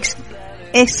colectivo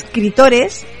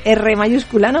Escritores, R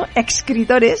mayúscula, ¿no?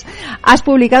 Escritores, has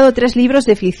publicado 3 libros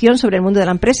de ficción sobre el mundo de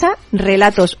la empresa: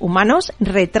 Relatos humanos,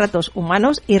 Retratos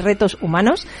humanos y Retos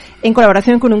humanos, en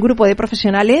colaboración con un grupo de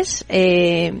profesionales,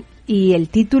 y el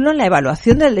título, La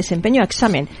evaluación del desempeño a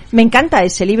examen. Me encanta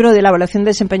ese libro de la evaluación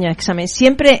del desempeño a examen.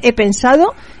 Siempre he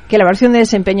pensado que la evaluación de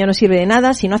desempeño no sirve de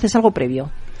nada si no haces algo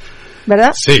previo.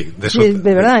 ¿Verdad? Sí, de eso,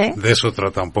 de verdad, ¿eh? De eso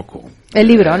trata un poco. El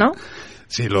libro, ¿no?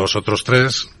 Sí, los otros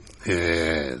 3,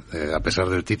 a pesar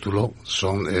del título,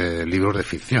 son libros de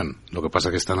ficción. Lo que pasa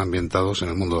es que están ambientados en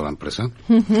el mundo de la empresa.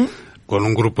 Uh-huh. Con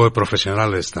un grupo de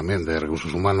profesionales también de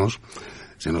recursos humanos,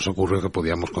 se nos ocurrió que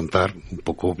podíamos contar un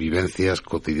poco vivencias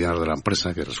cotidianas de la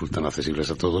empresa que resultan accesibles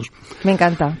a todos. Me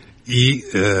encanta. Y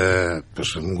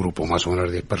pues un grupo más o menos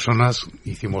de 10 personas,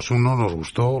 hicimos uno, nos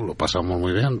gustó, lo pasamos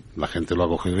muy bien, la gente lo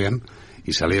acogió bien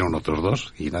y salieron otros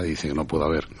 2 y nadie dice que no pueda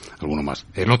haber alguno más.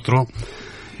 El otro,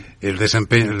 el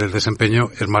del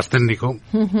desempeño es más técnico,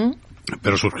 uh-huh.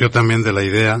 Pero surgió también de la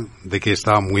idea de que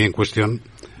estaba muy en cuestión,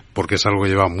 porque es algo que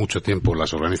lleva mucho tiempo en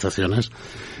las organizaciones,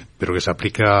 pero que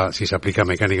si se aplica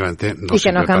mecánicamente no y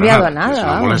que no ha cambiado nada. Es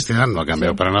una molestia, no ha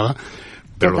cambiado para nada.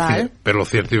 Pero lo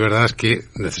cierto y verdad es que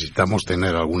necesitamos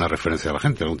tener alguna referencia a la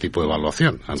gente, algún tipo de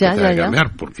evaluación antes de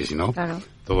cambiar, porque si no, claro,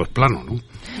 todo es plano, ¿no?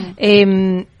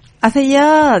 Hace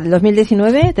ya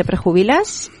 2019 te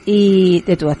prejubilas y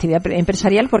de tu actividad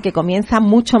empresarial porque comienza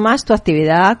mucho más tu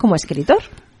actividad como escritor.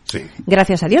 Sí.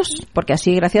 Gracias a Dios, porque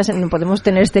así no podemos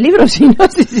tener este libro, si no,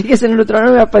 si sigues en el otro no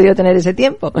hubieras podido tener ese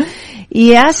tiempo.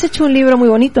 Y has hecho un libro muy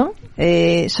bonito,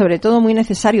 sobre todo muy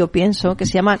necesario, pienso, que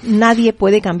se llama Nadie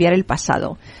puede cambiar el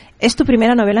pasado. Es tu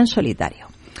primera novela en solitario.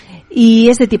 Y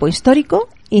es de tipo histórico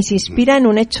y se inspira en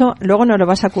un hecho, luego nos lo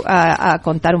vas a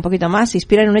contar un poquito más, se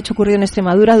inspira en un hecho ocurrido en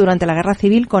Extremadura durante la Guerra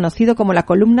Civil, conocido como la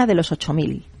Columna de los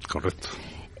 8000. Correcto.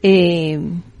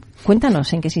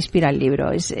 Cuéntanos en qué se inspira el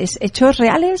libro. ¿Es hechos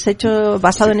reales?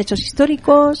 ¿Basado en hechos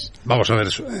históricos? Vamos a ver,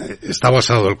 está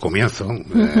basado el comienzo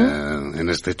en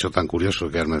este hecho tan curioso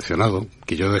que has mencionado,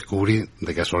 que yo descubrí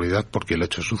de casualidad porque el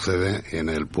hecho sucede en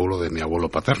el pueblo de mi abuelo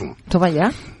paterno. Toma ya.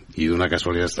 Y de una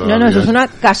casualidad No, eso es una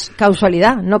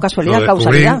causalidad, no casualidad,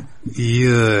 causalidad.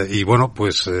 Y bueno,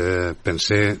 pues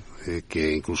pensé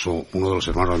que incluso uno de los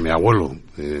hermanos de mi abuelo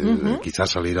quizás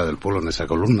saliera del pueblo en esa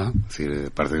columna, es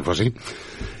decir, parece que fue así.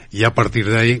 Y a partir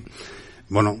de ahí,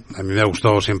 bueno, a mí me ha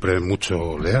gustado siempre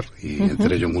mucho leer y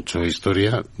entre ello mucho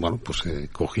historia. Bueno, pues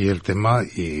cogí el tema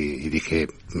y dije,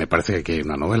 me parece que aquí hay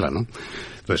una novela, ¿no?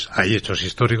 Entonces, hay hechos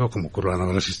históricos, como ocurren las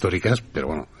novelas históricas, pero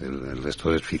bueno, el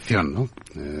resto es ficción, ¿no?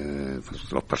 Pues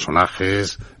los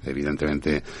personajes,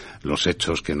 evidentemente los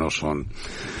hechos que no son,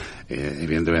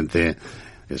 evidentemente,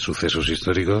 sucesos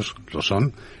históricos, lo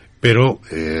son, pero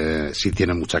sí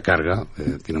tiene mucha carga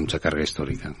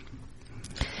histórica.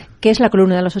 ¿Qué es la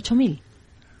Columna de los 8000?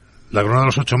 La Columna de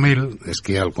los 8000 es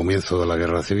que al comienzo de la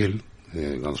Guerra Civil,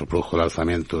 cuando se produjo el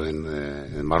alzamiento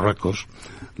en Marruecos,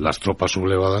 las tropas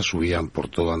sublevadas subían por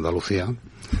toda Andalucía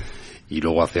y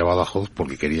luego hacia Badajoz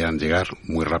porque querían llegar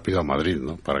muy rápido a Madrid,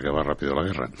 ¿no? Para acabar rápido la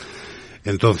guerra.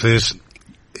 Entonces,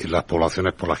 las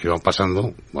poblaciones por las que iban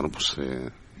pasando, bueno, pues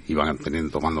iban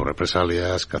tomando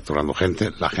represalias, capturando gente,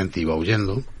 la gente iba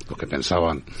huyendo, los que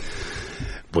pensaban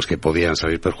pues que podían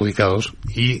salir perjudicados,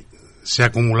 y se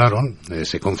acumularon,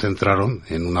 se concentraron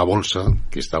en una bolsa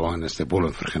que estaba en este pueblo,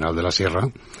 en Fregenal de la Sierra,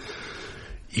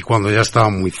 y cuando ya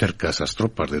estaban muy cerca esas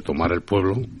tropas de tomar el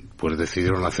pueblo, pues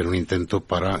decidieron hacer un intento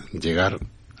para llegar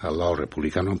al lado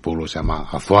republicano, un pueblo que se llama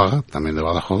Azuaga, también de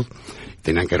Badajoz.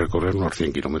 Tenían que recorrer unos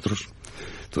 100 kilómetros.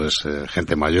 Entonces,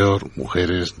 gente mayor,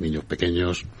 mujeres, niños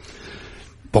pequeños,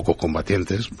 pocos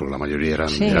combatientes, porque la mayoría eran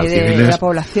civiles, de la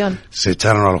población. Se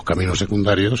echaron a los caminos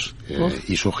secundarios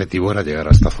y su objetivo era llegar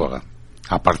hasta Azuaga.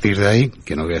 A partir de ahí,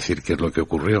 que no voy a decir qué es lo que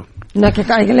ocurrió. No, que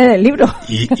hay que leer el libro.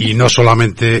 Y no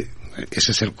solamente,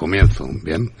 ese es el comienzo,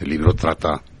 ¿bien? El libro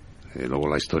trata luego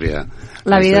la historia.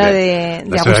 La vida de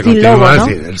Agustín Lobo, ¿no? Es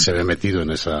decir, él se ve metido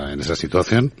en esa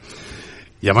situación.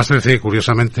 Y además te decía que,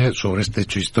 curiosamente, sobre este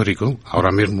hecho histórico, ahora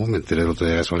mismo, me enteré el otro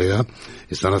día de casualidad,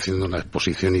 están haciendo una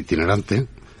exposición itinerante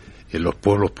en los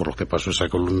pueblos por los que pasó esa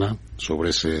columna sobre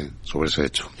ese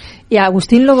hecho. ¿Y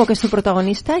Agustín Lobo, que es tu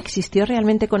protagonista, existió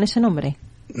realmente con ese nombre?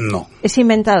 No. Es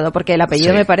inventado, porque el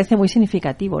apellido me parece muy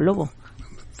significativo, Lobo.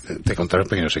 Te contaré un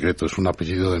pequeño secreto, es un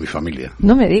apellido de mi familia.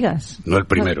 No me digas. No el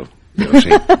primero. Pero sí.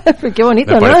 Qué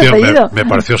bonito, ¿no? El apellido. Me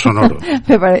pareció sonoro.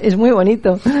 Es muy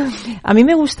bonito. A mí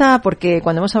me gusta porque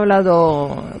cuando hemos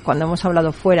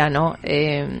hablado fuera, ¿no?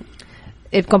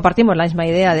 Compartimos la misma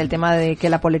idea del tema de que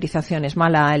la polarización es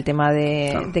mala, el tema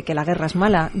de que la guerra es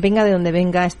mala. Venga de donde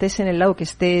venga, estés en el lado que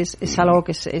estés, es algo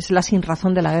que es la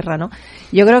sinrazón de la guerra, ¿no?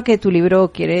 Yo creo que tu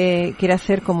libro quiere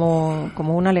hacer como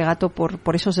un alegato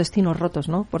por esos destinos rotos,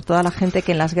 ¿no? Por toda la gente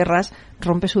que en las guerras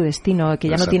rompe su destino, que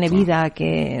ya no tiene vida,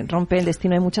 que rompe el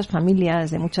destino de muchas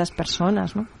familias, de muchas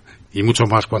personas, ¿no? Y mucho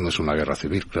más cuando es una guerra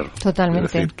civil, claro. Totalmente.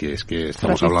 Es decir, que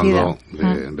estamos hablando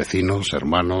de vecinos,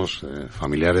 hermanos,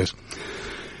 familiares.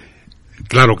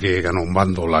 Claro que ganó un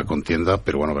bando la contienda,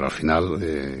 pero bueno, pero al final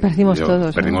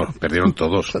perdieron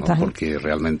todos, ¿no? Porque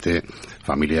realmente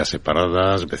familias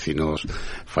separadas, vecinos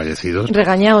fallecidos.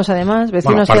 Regañados además,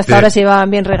 vecinos que hasta ahora se iban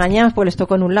bien regañados, pues les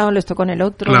tocó en un lado, les tocó en el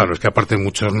otro. Claro, es que aparte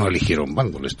muchos no eligieron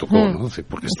bando, les tocó, ¿no?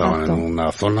 Porque estaban en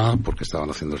una zona, porque estaban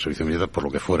haciendo el servicio militar, por lo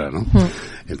que fuera, ¿no?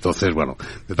 Entonces, bueno,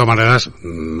 de todas maneras,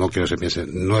 no quiero que se piense,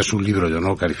 no es un libro, yo no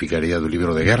lo calificaría de un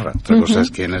libro de guerra. Otra cosa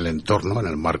es que en el entorno, en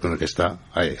el marco en el que está,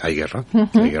 hay guerra.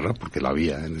 Hay guerra porque la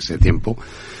había en ese tiempo,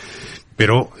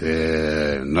 pero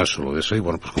no es solo de eso. Y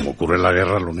bueno, pues como ocurre en la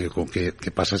guerra, lo único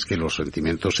que pasa es que los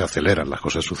sentimientos se aceleran, las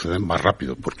cosas suceden más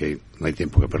rápido porque no hay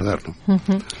tiempo que perder, ¿no?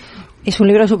 Es un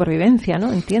libro de supervivencia,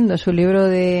 ¿no? Entiendo, es un libro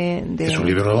de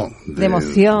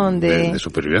emoción, de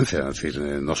supervivencia, es decir,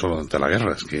 no solo ante la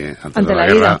guerra, es que ante la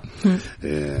guerra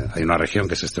hay una región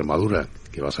que es Extremadura,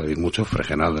 que va a salir mucho,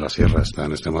 Fregenal de la Sierra está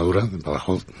en Extremadura, en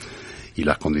Badajoz, y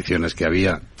las condiciones que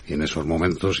había Y en esos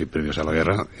momentos y previos a la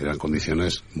guerra eran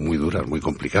condiciones muy duras, muy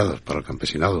complicadas para el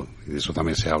campesinado, y de eso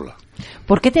también se habla.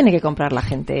 ¿Por qué tiene que comprar la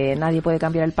gente? Nadie puede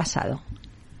cambiar el pasado.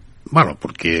 Bueno,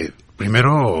 porque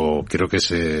primero creo que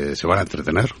se van a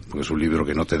entretener, porque es un libro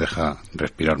que no te deja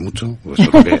respirar mucho, pues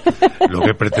eso es lo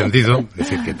que he pretendido, es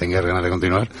decir, que tengas ganas de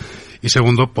continuar. Y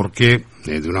segundo, porque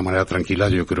de una manera tranquila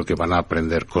yo creo que van a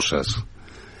aprender cosas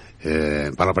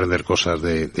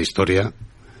de historia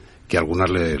que a algunas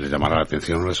le llamará la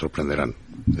atención o le sorprenderán.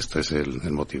 Este es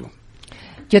el motivo.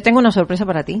 Yo tengo una sorpresa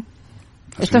para ti.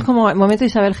 ¿Ah, Esto sí? es como el momento de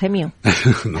Isabel Gemio.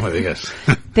 No me digas.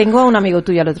 Tengo a un amigo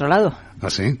tuyo al otro lado. ¿Ah,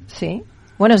 sí? Sí.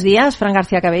 Buenos días, Fran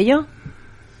García Cabello.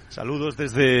 Saludos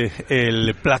desde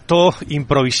el plató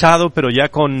improvisado, pero ya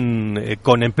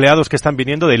con empleados que están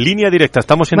viniendo de línea directa.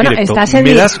 Estamos en directo.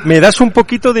 Me das un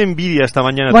poquito de envidia esta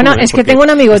mañana. Bueno, es que tengo un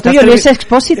amigo tuyo, Luis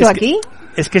Expósito, aquí.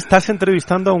 Es que estás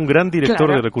entrevistando a un gran director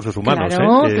de recursos humanos.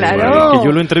 Claro. Que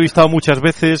yo lo he entrevistado muchas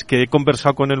veces, que he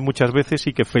conversado con él muchas veces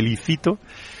y que felicito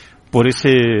por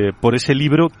ese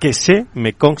libro que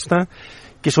me consta,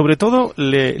 que sobre todo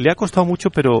le ha costado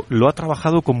mucho, pero lo ha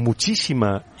trabajado con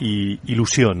muchísima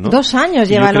ilusión, ¿no? 2 años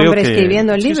lleva el hombre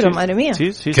escribiendo el libro, madre mía.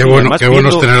 Sí, qué bueno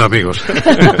es tener amigos.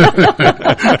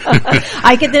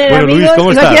 Hay que tener amigos,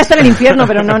 iba a ir hasta el infierno,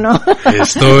 pero no.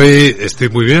 Estoy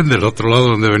muy bien, del otro lado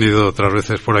donde he venido otras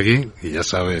veces por aquí, y ya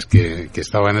sabes que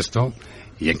estaba en esto.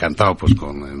 Y encantado, pues,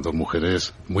 con 2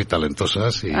 mujeres muy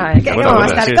talentosas. Y ¿Cómo va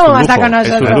a estar con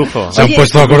nosotros? Es un lujo. Se han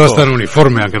puesto de acuerdo hasta en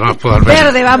uniforme, aunque no las puedas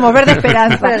ver. Verde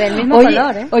esperanza. Pero del mismo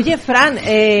color, ¿eh? Oye, Fran,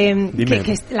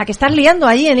 que la que estás liando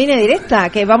allí en línea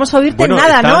directa, que vamos a oírte en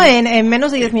nada, ¿no? En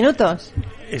menos de 10 minutos.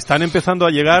 Están empezando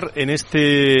a llegar en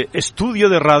este estudio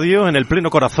de radio, en el pleno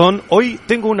corazón. Hoy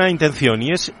tengo una intención,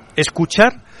 y es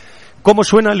escuchar cómo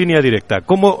suena Línea Directa,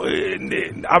 cómo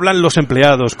hablan los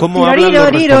empleados, cómo hablan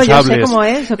los responsables. Yo sé cómo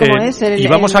es. Y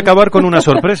vamos a acabar con una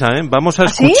sorpresa, ¿eh? Vamos a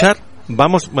escuchar,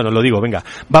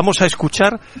 vamos a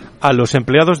escuchar a los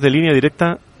empleados de Línea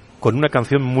Directa con una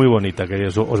canción muy bonita que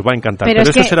os va a encantar. Pero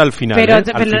eso será al final. Pero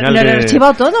lo he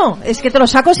archivado todo. Es que te lo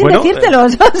saco sin decírtelo.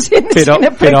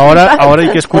 Pero ahora hay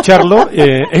que escucharlo.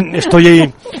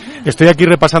 Estoy aquí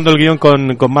repasando el guión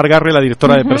con Mar Garre, la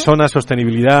directora de Personas,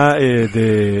 Sostenibilidad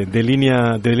de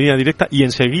Línea Directa, y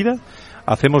enseguida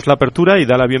hacemos la apertura y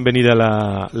da la bienvenida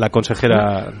a la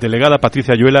consejera delegada,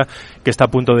 Patricia Ayuela, que está a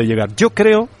punto de llegar. Yo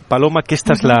creo, Paloma, que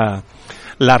esta es la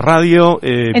radio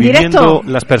viviendo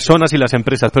las personas y las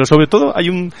empresas, pero sobre todo hay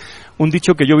un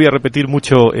dicho que yo voy a repetir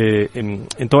mucho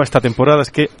en toda esta temporada, es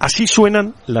que así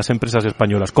suenan las empresas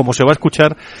españolas, como se va a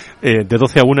escuchar de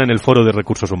 12 a 1 en el Foro de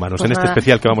Recursos Humanos, pues este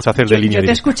especial que vamos a hacer de Línea Directa. Yo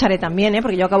te escucharé también,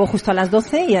 porque yo acabo justo a las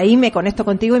 12 y ahí me conecto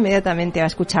contigo inmediatamente a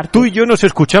escucharte. Tú y yo nos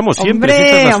escuchamos siempre,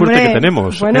 esa es la suerte que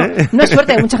tenemos. Bueno, no es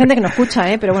suerte, hay mucha gente que no escucha,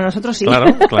 pero bueno, nosotros sí.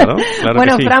 Claro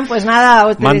bueno, que sí. Fran, pues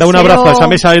nada, manda un abrazo a esa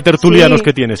mesa de tertulianos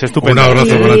que tienes, estupendo. Un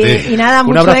abrazo para ti. Y nada,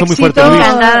 mucho abrazo éxito. muy fuerte, Luis.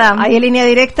 Ahí en Línea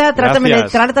Directa,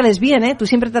 trátales bien, tú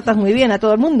siempre tratas muy bien a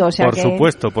todo el mundo. O sea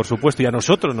por supuesto, y a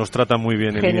nosotros nos tratan muy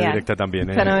bien en Línea Directa también.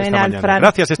 Fenomenal, Fran.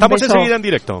 Gracias, estamos enseguida en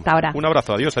directo. Hasta ahora. Un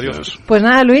abrazo, adiós. Pues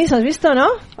nada, Luis, ¿has visto, no?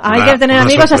 Hay que tener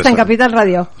amigos sorpresa. Hasta en Capital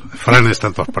Radio. Fran está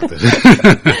en todas partes.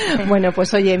 Bueno,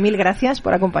 pues oye, 1000 gracias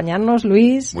por acompañarnos,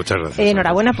 Luis. Muchas gracias.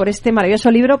 Enhorabuena por este maravilloso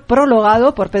libro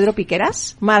prologado por Pedro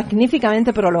Piqueras,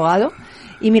 magníficamente prologado.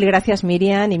 Y 1000 gracias,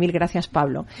 Miriam, y 1000 gracias,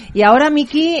 Pablo. Y ahora,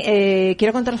 Miki,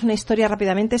 quiero contaros una historia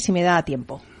rápidamente, si me da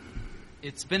tiempo.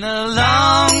 It's been a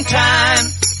long time,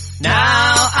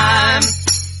 now I'm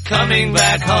coming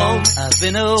back home. I've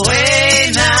been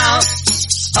away now,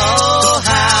 oh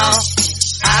how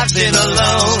I've been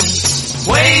alone.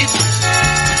 Wait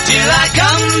till I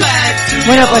come back to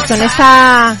Bueno, pues con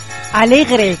esta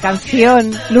alegre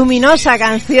canción, luminosa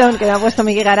canción que me ha puesto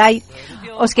Miki Garay,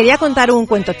 os quería contar un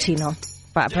cuento chino.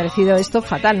 Parecido esto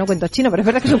fatal, ¿no? Cuento chino, pero es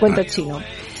verdad que es un cuento chino.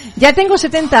 Ya tengo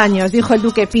 70 años, dijo el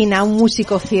duque Pina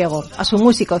a su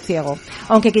músico ciego.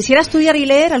 Aunque quisiera estudiar y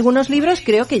leer algunos libros,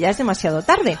 creo que ya es demasiado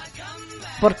tarde.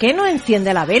 ¿Por qué no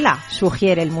enciende la vela?,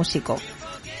 sugiere el músico.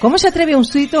 ¿Cómo se atreve un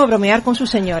súbdito a bromear con su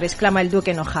señor?, exclama el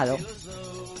duque enojado.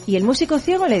 Y el músico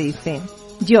ciego le dice: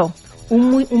 yo,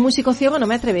 un músico ciego, no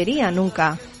me atrevería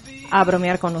nunca a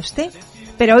bromear con usted.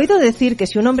 Pero he oído decir que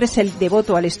si un hombre es el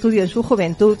devoto al estudio en su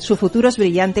juventud, su futuro es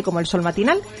brillante como el sol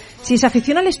matinal. Si se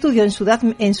aficiona al estudio en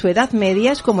su edad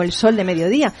media, es como el sol de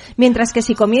mediodía, mientras que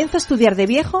si comienza a estudiar de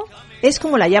viejo, es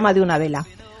como la llama de una vela.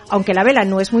 Aunque la vela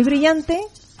no es muy brillante,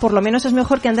 por lo menos es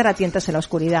mejor que andar a tientas en la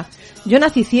oscuridad. Yo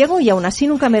nací ciego y aún así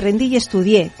nunca me rendí y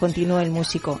estudié, continuó el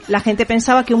músico. La gente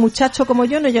pensaba que un muchacho como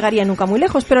yo no llegaría nunca muy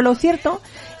lejos, pero lo cierto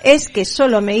es que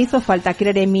solo me hizo falta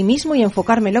creer en mí mismo y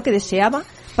enfocarme en lo que deseaba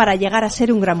para llegar a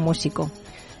ser un gran músico.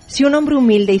 Si un hombre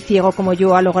humilde y ciego como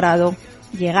yo ha logrado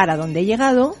llegar a donde he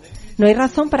llegado, no hay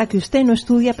razón para que usted no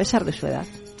estudie a pesar de su edad.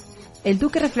 El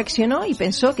duque reflexionó y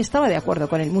pensó que estaba de acuerdo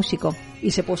con el músico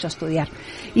y se puso a estudiar.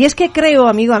 Y es que creo,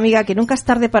 amigo, amiga, que nunca es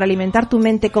tarde para alimentar tu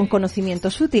mente con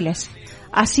conocimientos útiles.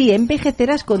 Así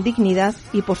envejecerás con dignidad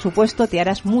y, por supuesto, te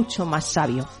harás mucho más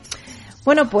sabio.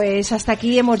 Bueno, pues hasta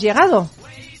aquí hemos llegado.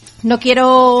 No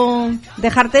quiero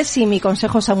dejarte sin mi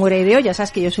consejo samurái de hoy. Ya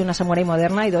sabes que yo soy una samurái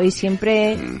moderna y doy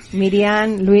siempre,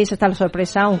 Miriam, Luis, está la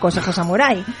sorpresa, un consejo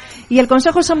samurái. Y el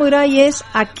consejo samurái es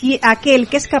aquel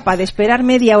que es capaz de esperar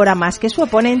media hora más que su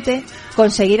oponente,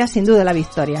 conseguirá sin duda la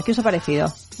victoria. ¿Qué os ha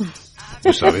parecido?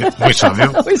 Muy sabio, muy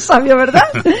sabio. Muy sabio, ¿verdad?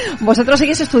 Vosotros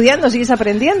seguís estudiando, seguís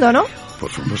aprendiendo, ¿no?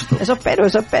 Por supuesto. Eso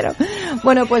espero.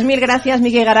 Bueno, pues mil gracias,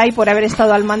 Miguel Garay, por haber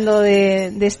estado al mando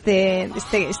de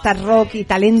esta rock y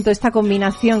talento, esta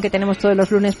combinación que tenemos todos los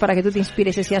lunes para que tú te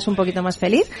inspires y seas un poquito más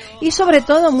feliz. Y sobre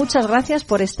todo, muchas gracias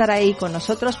por estar ahí con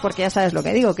nosotros, porque ya sabes lo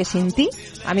que digo, que sin ti,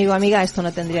 amigo, amiga, esto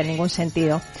no tendría ningún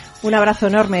sentido. Un abrazo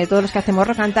enorme de todos los que hacemos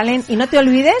Rock and Talent y no te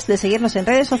olvides de seguirnos en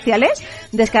redes sociales,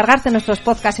 descargarte nuestros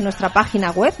podcasts en nuestra página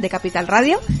web de Capital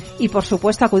Radio y, por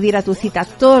supuesto, acudir a tu cita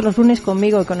todos los lunes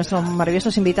conmigo y con nuestros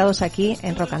maravillosos invitados aquí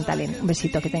en Rock and Talent. Un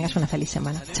besito, que tengas una feliz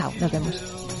semana. Chao, nos vemos.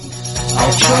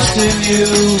 I'll trust in you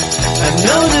and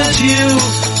know that you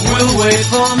will wait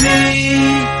for me.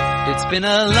 It's been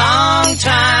a long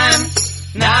time,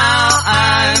 now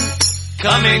I'm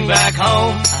coming back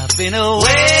home. I've been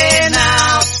away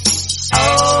now,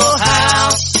 oh how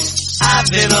I've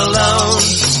been alone.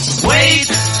 Wait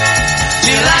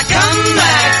till I come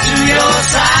back to your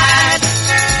side.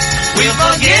 We'll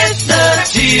forget the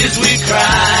tears we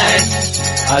cried.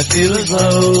 I feel as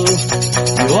though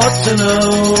you ought to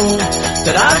know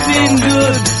that I've been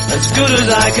good as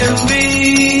I can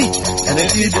be. And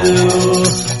if you do,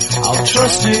 I'll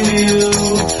trust in you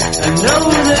and know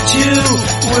that you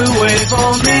will wait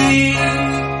for me.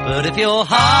 But if your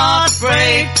heart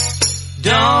breaks,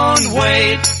 don't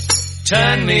wait,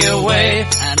 turn me away.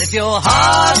 And if your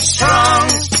heart's strong,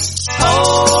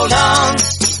 hold on,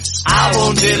 I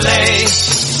won't delay.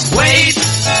 Wait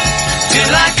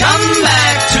till I come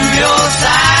back to your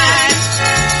side.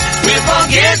 We'll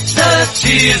forget the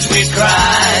tears we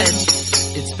cried.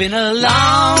 It's been a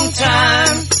long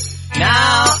time,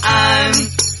 now I'm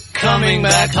coming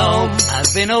back home.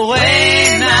 I've been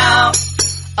away now,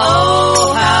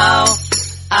 oh how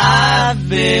I've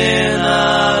been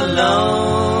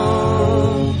alone.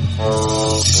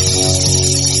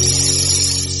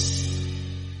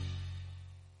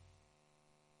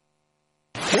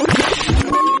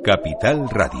 Capital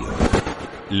Radio,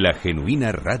 la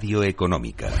genuina radio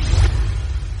económica.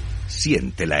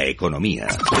 Siente la economía.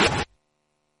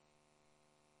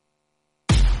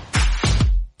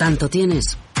 Tanto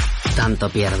tienes, tanto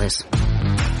pierdes.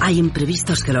 Hay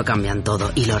imprevistos que lo cambian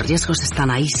todo y los riesgos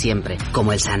están ahí siempre,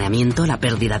 como el saneamiento, la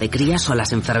pérdida de crías o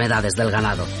las enfermedades del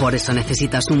ganado. Por eso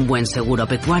necesitas un buen seguro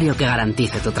pecuario que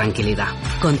garantice tu tranquilidad.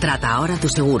 Contrata ahora tu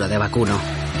seguro de vacuno.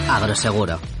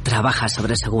 Agroseguro. Trabaja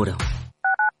sobre seguro.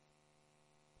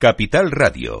 Capital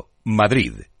Radio,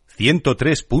 Madrid,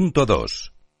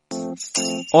 103.2.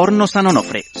 Hornos San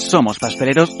Onofre. Somos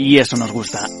pasteleros y eso nos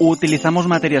gusta. Utilizamos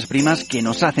materias primas que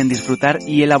nos hacen disfrutar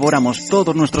y elaboramos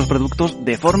todos nuestros productos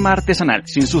de forma artesanal,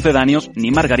 sin sucedáneos, ni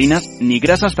margarinas, ni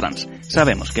grasas trans.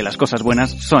 Sabemos que las cosas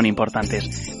buenas son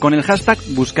importantes. Con el hashtag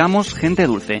buscamos gente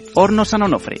dulce. Hornos San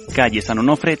Onofre, calle San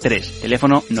Onofre 3,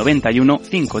 teléfono 91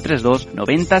 532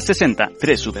 9060,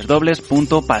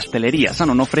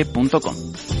 www.pasteleriasanonofre.com.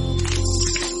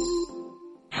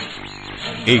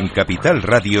 En Capital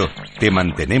Radio te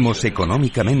mantenemos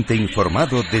económicamente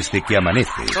informado desde que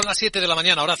amanece. Son las 7 de la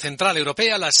mañana, hora central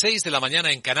europea, las 6 de la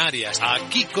mañana en Canarias.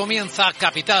 Aquí comienza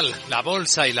Capital, la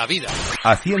bolsa y la vida.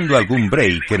 Haciendo algún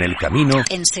break en el camino.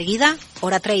 Enseguida,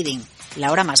 hora trading,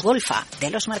 la hora más golfa de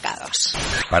los mercados.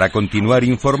 Para continuar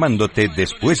informándote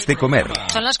después de comer.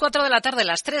 Son las 4 de la tarde,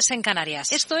 las 3 en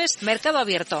Canarias. Esto es Mercado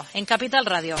Abierto, en Capital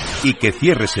Radio. Y que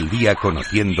cierres el día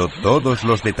conociendo todos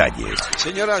los detalles.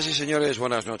 Señoras y señores,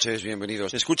 buenas noches,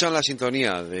 bienvenidos. Escuchan la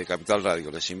sintonía de Capital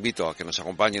Radio. Les invito a que nos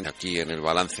acompañen aquí en el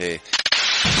balance.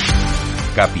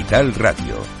 Capital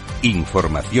Radio.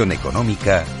 Información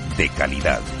económica de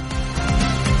calidad.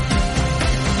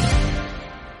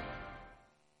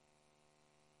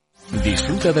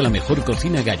 Disfruta de la mejor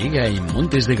cocina gallega en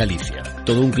Montes de Galicia.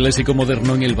 Todo un clásico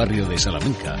moderno en el barrio de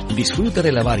Salamanca. Disfruta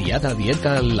de la variada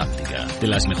dieta láctica, de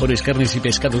las mejores carnes y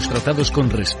pescados tratados con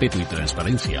respeto y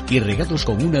transparencia y regados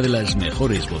con una de las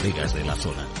mejores bodegas de la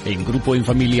zona. En grupo, en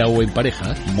familia o en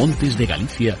pareja, Montes de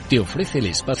Galicia te ofrece el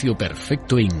espacio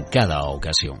perfecto en cada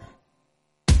ocasión.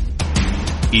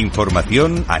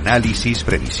 Información, análisis,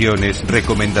 previsiones,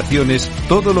 recomendaciones,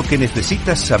 todo lo que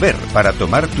necesitas saber para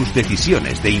tomar tus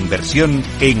decisiones de inversión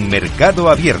en Mercado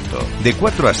Abierto, de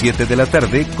 4 a 7 de la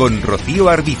tarde con Rocío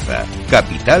Arbiza,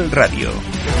 Capital Radio.